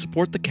 where you can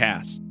support the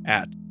cast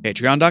at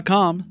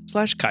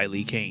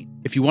patreon.com/Kylie Kane.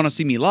 If you want to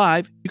see me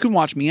live, you can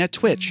watch me at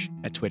Twitch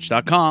at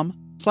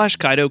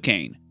twitch.com/Kaido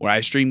Kane, where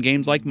I stream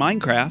games like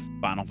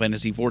Minecraft, Final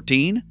Fantasy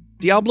XIV,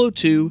 Diablo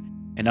 2,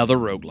 and other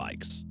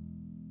roguelikes.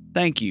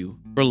 Thank you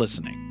for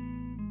listening.